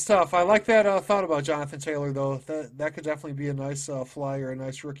 it's tough. I like that thought about Jonathan Taylor though. That could definitely be a nice flyer, a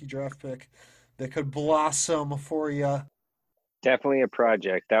nice rookie draft pick that could blossom for you. Definitely a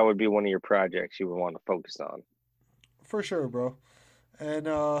project. That would be one of your projects you would want to focus on. For sure, bro. And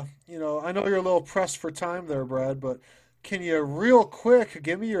I know you're a little pressed for time there, Brad, but can you real quick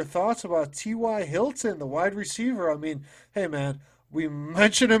give me your thoughts about T.Y. Hilton, the wide receiver? I mean, hey man, we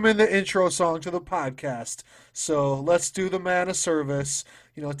mentioned him in the intro song to the podcast. So let's do the man a service.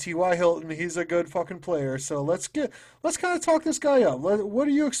 T.Y. Hilton, he's a good fucking player. So let's kind of talk this guy up. What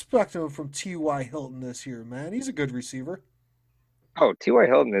are you expecting from T.Y. Hilton this year, man? He's a good receiver. Oh, T.Y.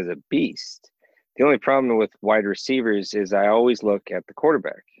 Hilton is a beast. The only problem with wide receivers is I always look at the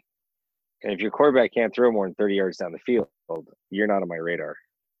quarterback. And if your quarterback can't throw more than 30 yards down the field, you're not on my radar.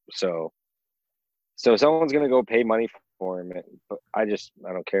 So someone's going to go pay money for him. But I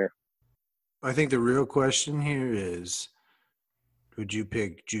don't care. I think the real question here is, would you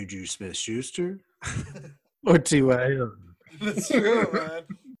pick Juju Smith-Schuster or T.Y. Hilton? That's true, man.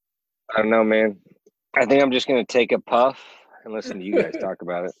 I don't know, man. I think I'm just going to take a puff and listen to you guys talk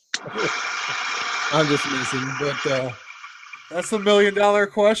about it. I'm just messing, but That's the $1 million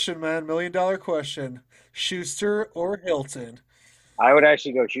question, man. $1 million question. Schuster or Hilton? I would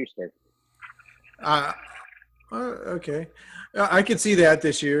actually go Schuster. Okay. I could see that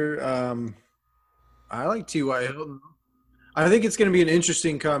this year. I like T.Y. Hilton. I think it's going to be an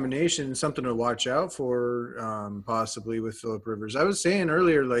interesting combination, something to watch out for, possibly with Phillip Rivers. I was saying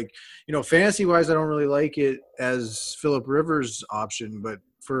earlier, fantasy-wise, I don't really like it as Phillip Rivers' option, but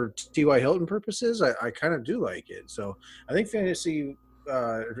for T.Y. Hilton purposes, I kind of do like it. So I think fantasy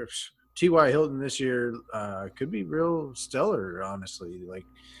T.Y. Hilton this year could be real stellar, honestly, like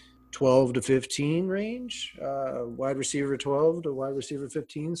 12 to 15 range, wide receiver 12 to wide receiver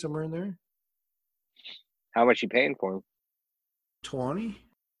 15, somewhere in there. How much you paying for him? 20.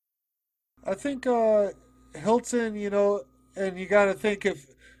 I think Hilton, and you got to think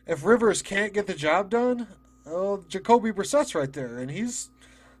if Rivers can't get the job done, well, Jacoby Brissett's right there, and he's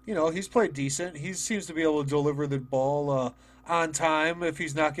played decent. He seems to be able to deliver the ball on time if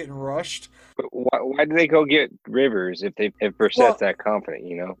he's not getting rushed. But why do they go get Rivers if Brissett's that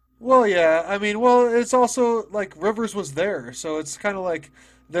confident? Well, yeah. I mean, it's also like Rivers was there, so it's kind of like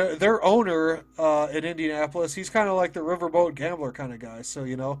their owner in Indianapolis. He's kind of like the riverboat gambler kind of guy. So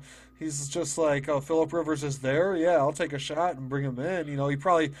he's just like, oh, Phillip Rivers is there. Yeah, I'll take a shot and bring him in. He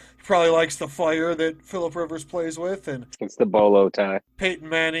probably likes the fire that Phillip Rivers plays with, and it's the bolo tie. Peyton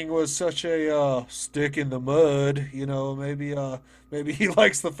Manning was such a stick in the mud. Maybe he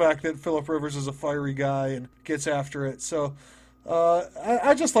likes the fact that Phillip Rivers is a fiery guy and gets after it. So.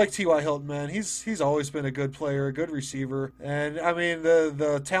 I just like T.Y. Hilton, man. He's always been a good player, a good receiver, and I mean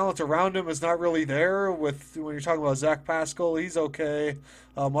the talent around him is not really there. When you're talking about Zach Pascal, he's okay.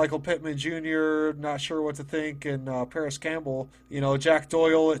 Michael Pittman Jr. not sure what to think, and Paris Campbell. Jack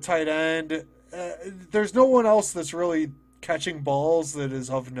Doyle at tight end. There's no one else that's really catching balls that is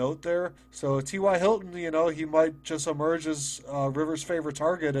of note there. So T.Y. Hilton, he might just emerge as Rivers' favorite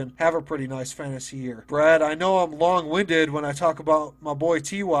target and have a pretty nice fantasy year. Brad, I know I'm long-winded when I talk about my boy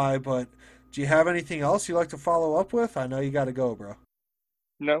T.Y., but do you have anything else you'd like to follow up with? I know you got to go, bro.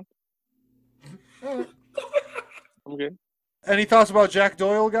 No. I'm good. Any thoughts about Jack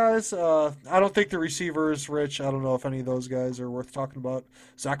Doyle, guys? I don't think the receivers, Rich. I don't know if any of those guys are worth talking about.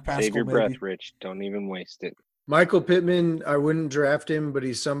 Zach Pascal, save your maybe. breath, Rich. Don't even waste it. Michael Pittman, I wouldn't draft him, but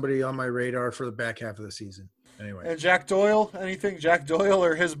he's somebody on my radar for the back half of the season. Anyway. And Jack Doyle, anything? Jack Doyle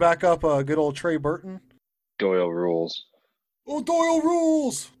or his backup, good old Trey Burton? Doyle rules. Oh, Doyle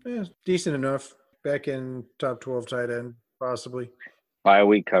rules! Yeah, decent enough. Back in top 12 tight end, possibly.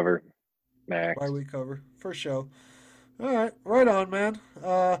 Bye-week cover, max. Bye-week cover, for sure. All right, right on, man.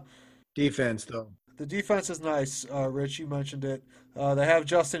 Defense, though. The defense is nice, Rich. You mentioned it. They have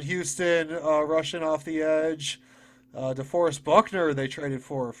Justin Houston rushing off the edge. DeForest Buckner they traded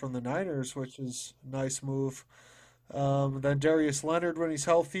for from the Niners, which is a nice move. Then Darius Leonard, when he's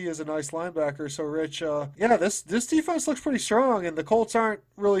healthy, is a nice linebacker. So, Rich, this defense looks pretty strong, and the Colts aren't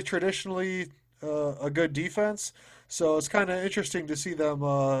really traditionally a good defense. So it's kind of interesting to see them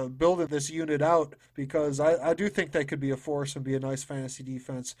building this unit out because I do think they could be a force and be a nice fantasy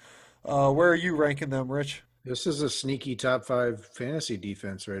defense. Where are you ranking them, Rich? This is a sneaky top 5 fantasy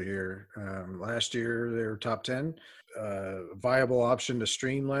defense right here. Last year, they were top 10. Viable option to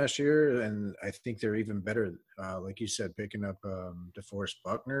stream last year, and I think they're even better. Like you said, picking up DeForest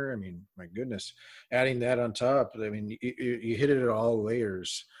Buckner. I mean, my goodness. Adding that on top, I mean, you hit it at all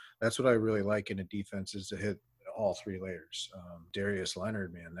layers. That's what I really like in a defense is to hit all three layers. Darius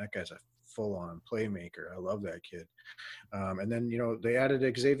Leonard, man, that guy's a full-on playmaker. I love that kid. And then, they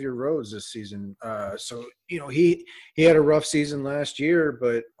added Xavier Rhodes this season. So, he had a rough season last year,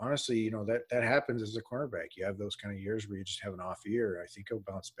 but honestly, that happens as a cornerback. You have those kind of years where you just have an off year. I think he'll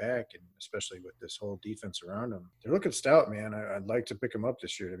bounce back, and especially with this whole defense around him. They're looking stout, man. I'd like to pick him up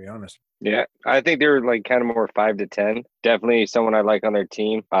this year, to be honest. Yeah, I think they're like kind of more 5 to 10. Definitely someone I like on their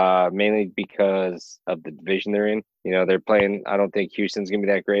team, mainly because of the division they're in. They're playing. I don't think Houston's gonna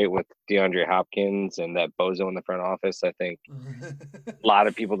be that great with DeAndre Hopkins and that bozo in the front office. I think a lot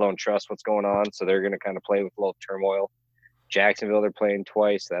of people don't trust what's going on, so they're gonna kind of play with a little turmoil. Jacksonville, they're playing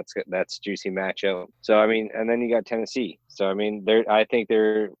twice. That's a juicy matchup. So and then you got Tennessee. So I think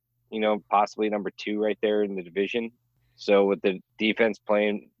they're possibly number 2 right there in the division. So with the defense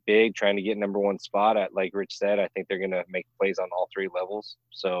playing big, trying to get number 1 spot, like Rich said, I think they're gonna make plays on all 3 levels.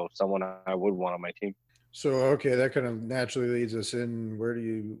 So someone I would want on my team. So, okay, that kind of naturally leads us in. Where do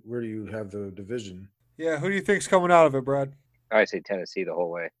you have the division? Yeah, who do you think's coming out of it, Brad? I say Tennessee the whole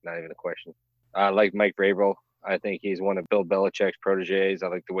way. Not even a question. I like Mike Vrabel. I think he's one of Bill Belichick's proteges. I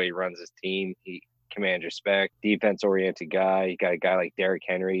like the way he runs his team. He commands respect. Defense-oriented guy. You got a guy like Derrick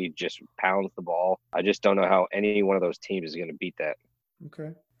Henry, just pounds the ball. I just don't know how any one of those teams is going to beat that.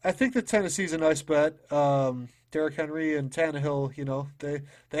 Okay. I think that Tennessee's a nice bet. Derrick Henry and Tannehill,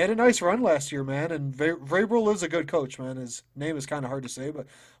 they had a nice run last year, man. And Vrabel is a good coach, man. His name is kind of hard to say, but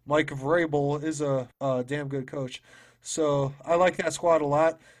Mike Vrabel is a damn good coach. So I like that squad a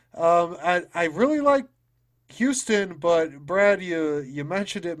lot. I really like Houston, but Brad, you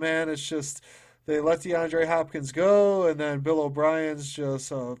mentioned it, man. It's just they let DeAndre Hopkins go, and then Bill O'Brien's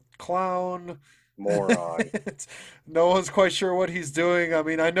just a clown. Moron. No one's quite sure what he's doing.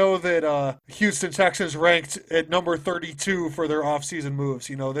 I know that Houston Texans ranked at number 32 for their offseason moves.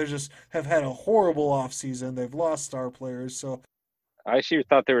 They just have had a horrible offseason. They've lost star players. So I actually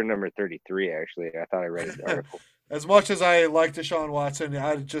thought they were number 33, actually. I thought I read an article. As much as I like Deshaun Watson,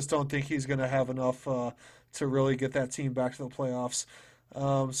 I just don't think he's going to have enough to really get that team back to the playoffs.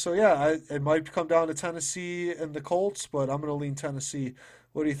 It might come down to Tennessee and the Colts, but I'm going to lean Tennessee.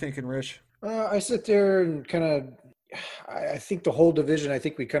 What are you thinking, Rich? I sit there and kind of – I think the whole division, I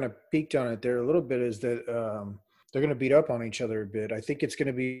think we kind of peaked on it there a little bit, is that they're going to beat up on each other a bit. I think it's going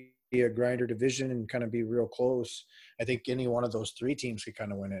to be a grinder division and kind of be real close. I think any one of those 3 teams could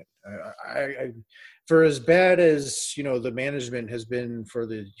kind of win it. I for as bad as, the management has been for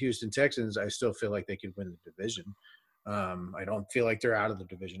the Houston Texans, I still feel like they could win the division. I don't feel like they're out of the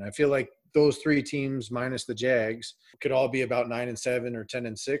division. I feel like those 3 teams minus the Jags could all be about 9-7 or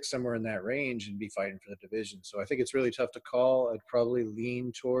 10-6, somewhere in that range, and be fighting for the division. So I think it's really tough to call. I'd probably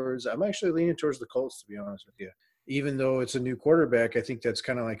I'm actually leaning towards the Colts, to be honest with you. Even though it's a new quarterback, I think that's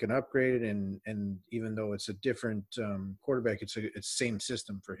kind of like an upgrade. And even though it's a different quarterback, it's same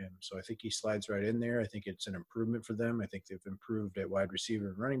system for him. So I think he slides right in there. I think it's an improvement for them. I think they've improved at wide receiver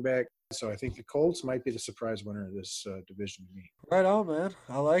and running back. So I think the Colts might be the surprise winner of this division to me. Right on, man.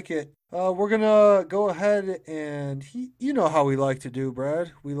 I like it. We're going to go ahead and you know how we like to do,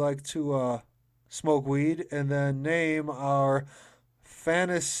 Brad. We like to smoke weed and then name our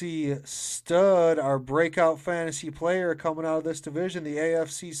fantasy stud, our breakout fantasy player coming out of this division, the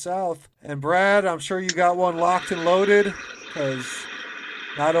AFC South. And Brad, I'm sure you got one locked and loaded, because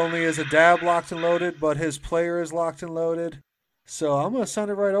not only is a dab locked and loaded, but his player is locked and loaded. So I'm going to send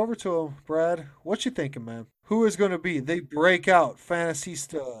it right over to him. Brad, what you thinking, man? Who is going to be the breakout fantasy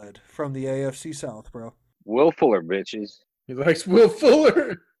stud from the AFC South, bro? Will Fuller, bitches. He likes Will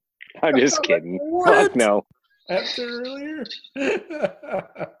Fuller. I'm just kidding. What? Fuck no. After earlier.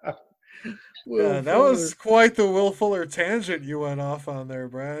 That was quite the Will Fuller tangent you went off on there,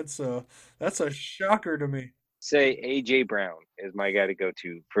 Brad. So that's a shocker to me. Say A.J. Brown is my guy to go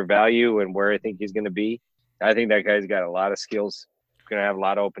to for value and where I think he's going to be. I think that guy's got a lot of skills. Going to have a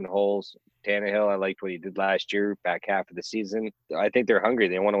lot of open holes. Tannehill, I liked what he did last year, back half of the season. I think they're hungry.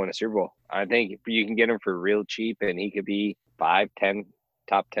 They want to win a Super Bowl. I think you can get him for real cheap, and he could be 5-10,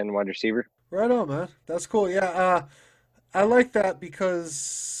 top 10 wide receiver. Right on, man. That's cool. Yeah, I like that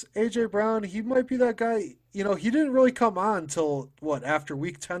because A.J. Brown, he might be that guy. He didn't really come on till, after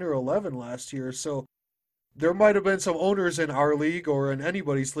week 10 or 11 last year. So there might have been some owners in our league or in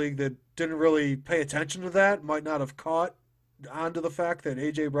anybody's league that didn't really pay attention to that, might not have caught onto the fact that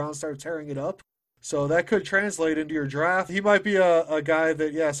A.J. Brown started tearing it up. So that could translate into your draft. He might be a guy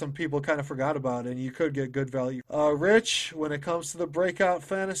that, some people kind of forgot about, and you could get good value. Rich, when it comes to the breakout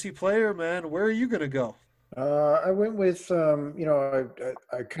fantasy player, man, where are you going to go? I went with,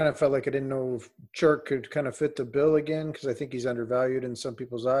 I kind of felt like I didn't know if Chirk could kind of fit the bill again because I think he's undervalued in some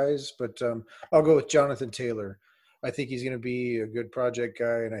people's eyes. But I'll go with Jonathan Taylor. I think he's going to be a good project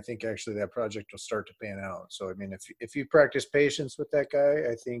guy, and I think actually that project will start to pan out. So, I mean, if you practice patience with that guy,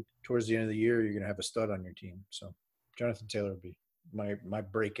 I think towards the end of the year you're going to have a stud on your team. So, Jonathan Taylor would be my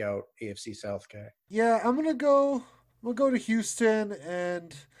breakout AFC South guy. Yeah, I'm gonna go to Houston,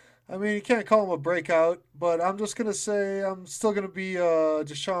 and I mean you can't call him a breakout, but I'm just gonna say I'm still gonna be a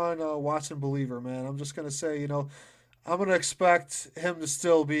Deshaun Watson believer, man. I'm just gonna say, I'm going to expect him to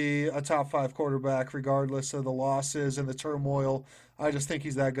still be a top 5 quarterback regardless of the losses and the turmoil. I just think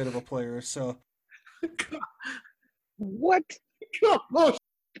he's that good of a player. So, What?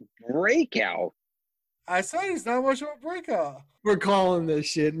 Breakout? I said he's not much of a breakout. We're calling this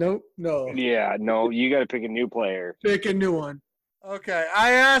shit. Nope. No. Yeah, no, you got to pick a new player. Pick a new one. Okay,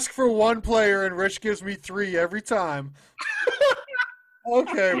 I ask for one player and Rich gives me 3 every time.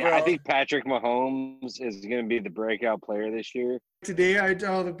 Okay, Yeah, bro. I think Patrick Mahomes is going to be the breakout player this year. Today I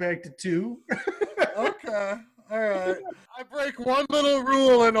dialed it back to 2. Okay, all right. I break one little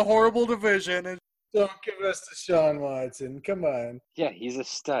rule in a horrible division. And Don't give us Deshaun Watson. Come on. Yeah, he's a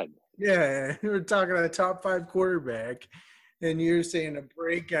stud. Yeah, we're talking about a top 5 quarterback, and you're saying a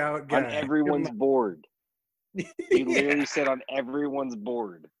breakout guy. On everyone's board. He literally said on everyone's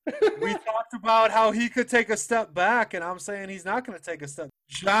board. we talked about how he could take a step back, and I'm saying he's not going to take a step.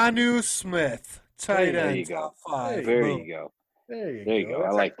 Jonnu Smith, tight There end, you go. top 5. There Boom. you go. There There you go. I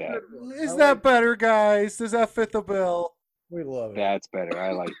like that. Is that better, guys? Does that fit the bill? We love it. That's better.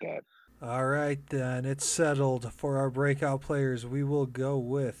 I like that. All right, then. It's settled for our breakout players. We will go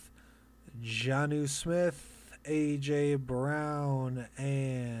with Jonnu Smith, A.J. Brown,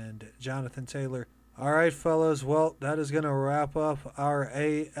 and Jonathan Taylor. All right, fellas. Well, that is going to wrap up our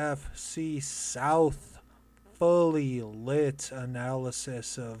AFC South fully lit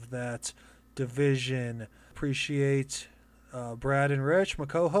analysis of that division. Appreciate Brad and Rich, my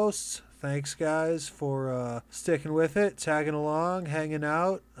co-hosts. Thanks, guys, for sticking with it, tagging along, hanging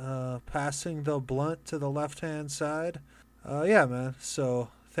out, passing the blunt to the left-hand side. Yeah, man. So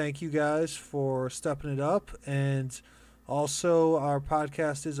thank you guys for stepping it up. And also, our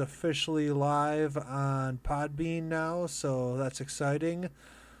podcast is officially live on Podbean now, so that's exciting.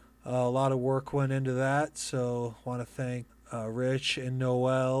 A lot of work went into that, so want to thank Rich and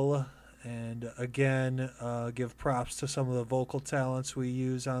Noel. And again, give props to some of the vocal talents we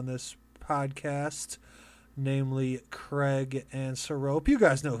use on this podcast, namely Craig and Sarope. You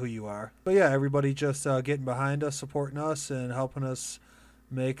guys know who you are. But yeah, everybody just getting behind us, supporting us, and helping us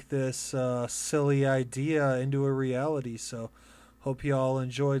make this silly idea into a reality. So hope you all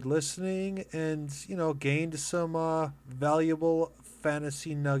enjoyed listening and, gained some valuable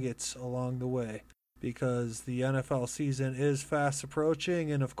fantasy nuggets along the way, because the NFL season is fast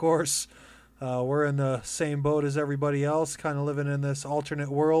approaching, and of course we're in the same boat as everybody else, kind of living in this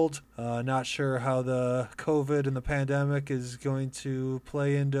alternate world. Not sure how the COVID and the pandemic is going to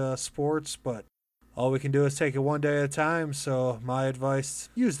play into sports, but all we can do is take it one day at a time. So my advice,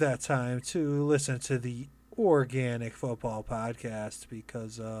 use that time to listen to the Organic Football Podcast,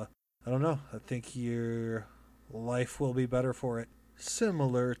 because I don't know, I think your life will be better for it.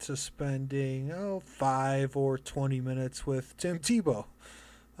 Similar to spending 5 or 20 minutes with Tim Tebow.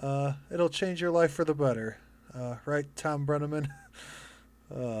 It'll change your life for the better. Right, Tom Brenneman?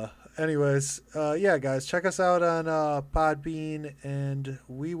 Anyways, yeah, guys, check us out on Podbean, and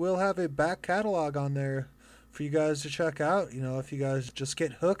we will have a back catalog on there for you guys to check out. If you guys just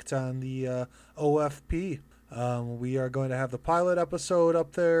get hooked on the OFP. We are going to have the pilot episode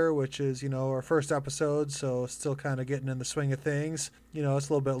up there, which is, our first episode, so still kind of getting in the swing of things. It's a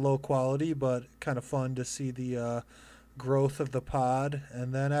little bit low quality, but kind of fun to see the growth of the pod.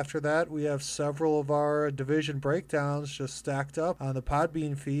 And then after that, we have several of our division breakdowns just stacked up on the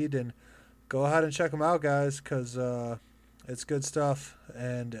Podbean feed, and go ahead and check them out, guys, because it's good stuff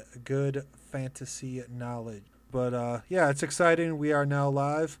and good fantasy knowledge. But yeah, it's exciting. We are now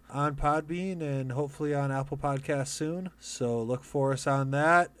live on Podbean and hopefully on Apple Podcasts soon, so look for us on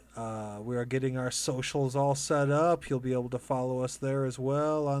that. We are getting our socials all set up. You'll be able to follow us there as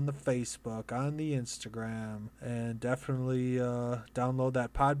well, on the Facebook, on the Instagram, and definitely download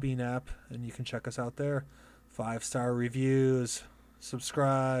that Podbean app and you can check us out there. 5-star reviews,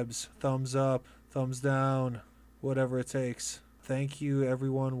 subscribes, thumbs up, thumbs down, whatever it takes. Thank you,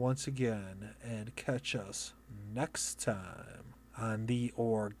 everyone, once again, and catch us next time on the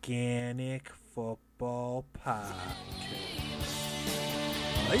Organic Football Podcast.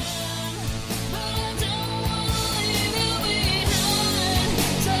 Bye.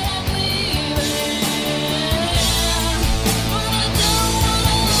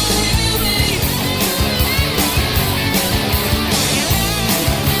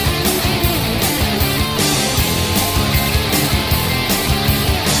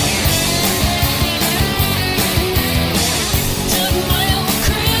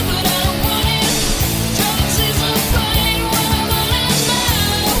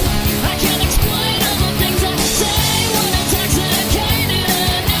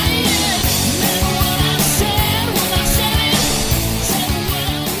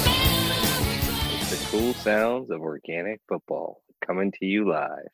 sounds of organic football coming to you live.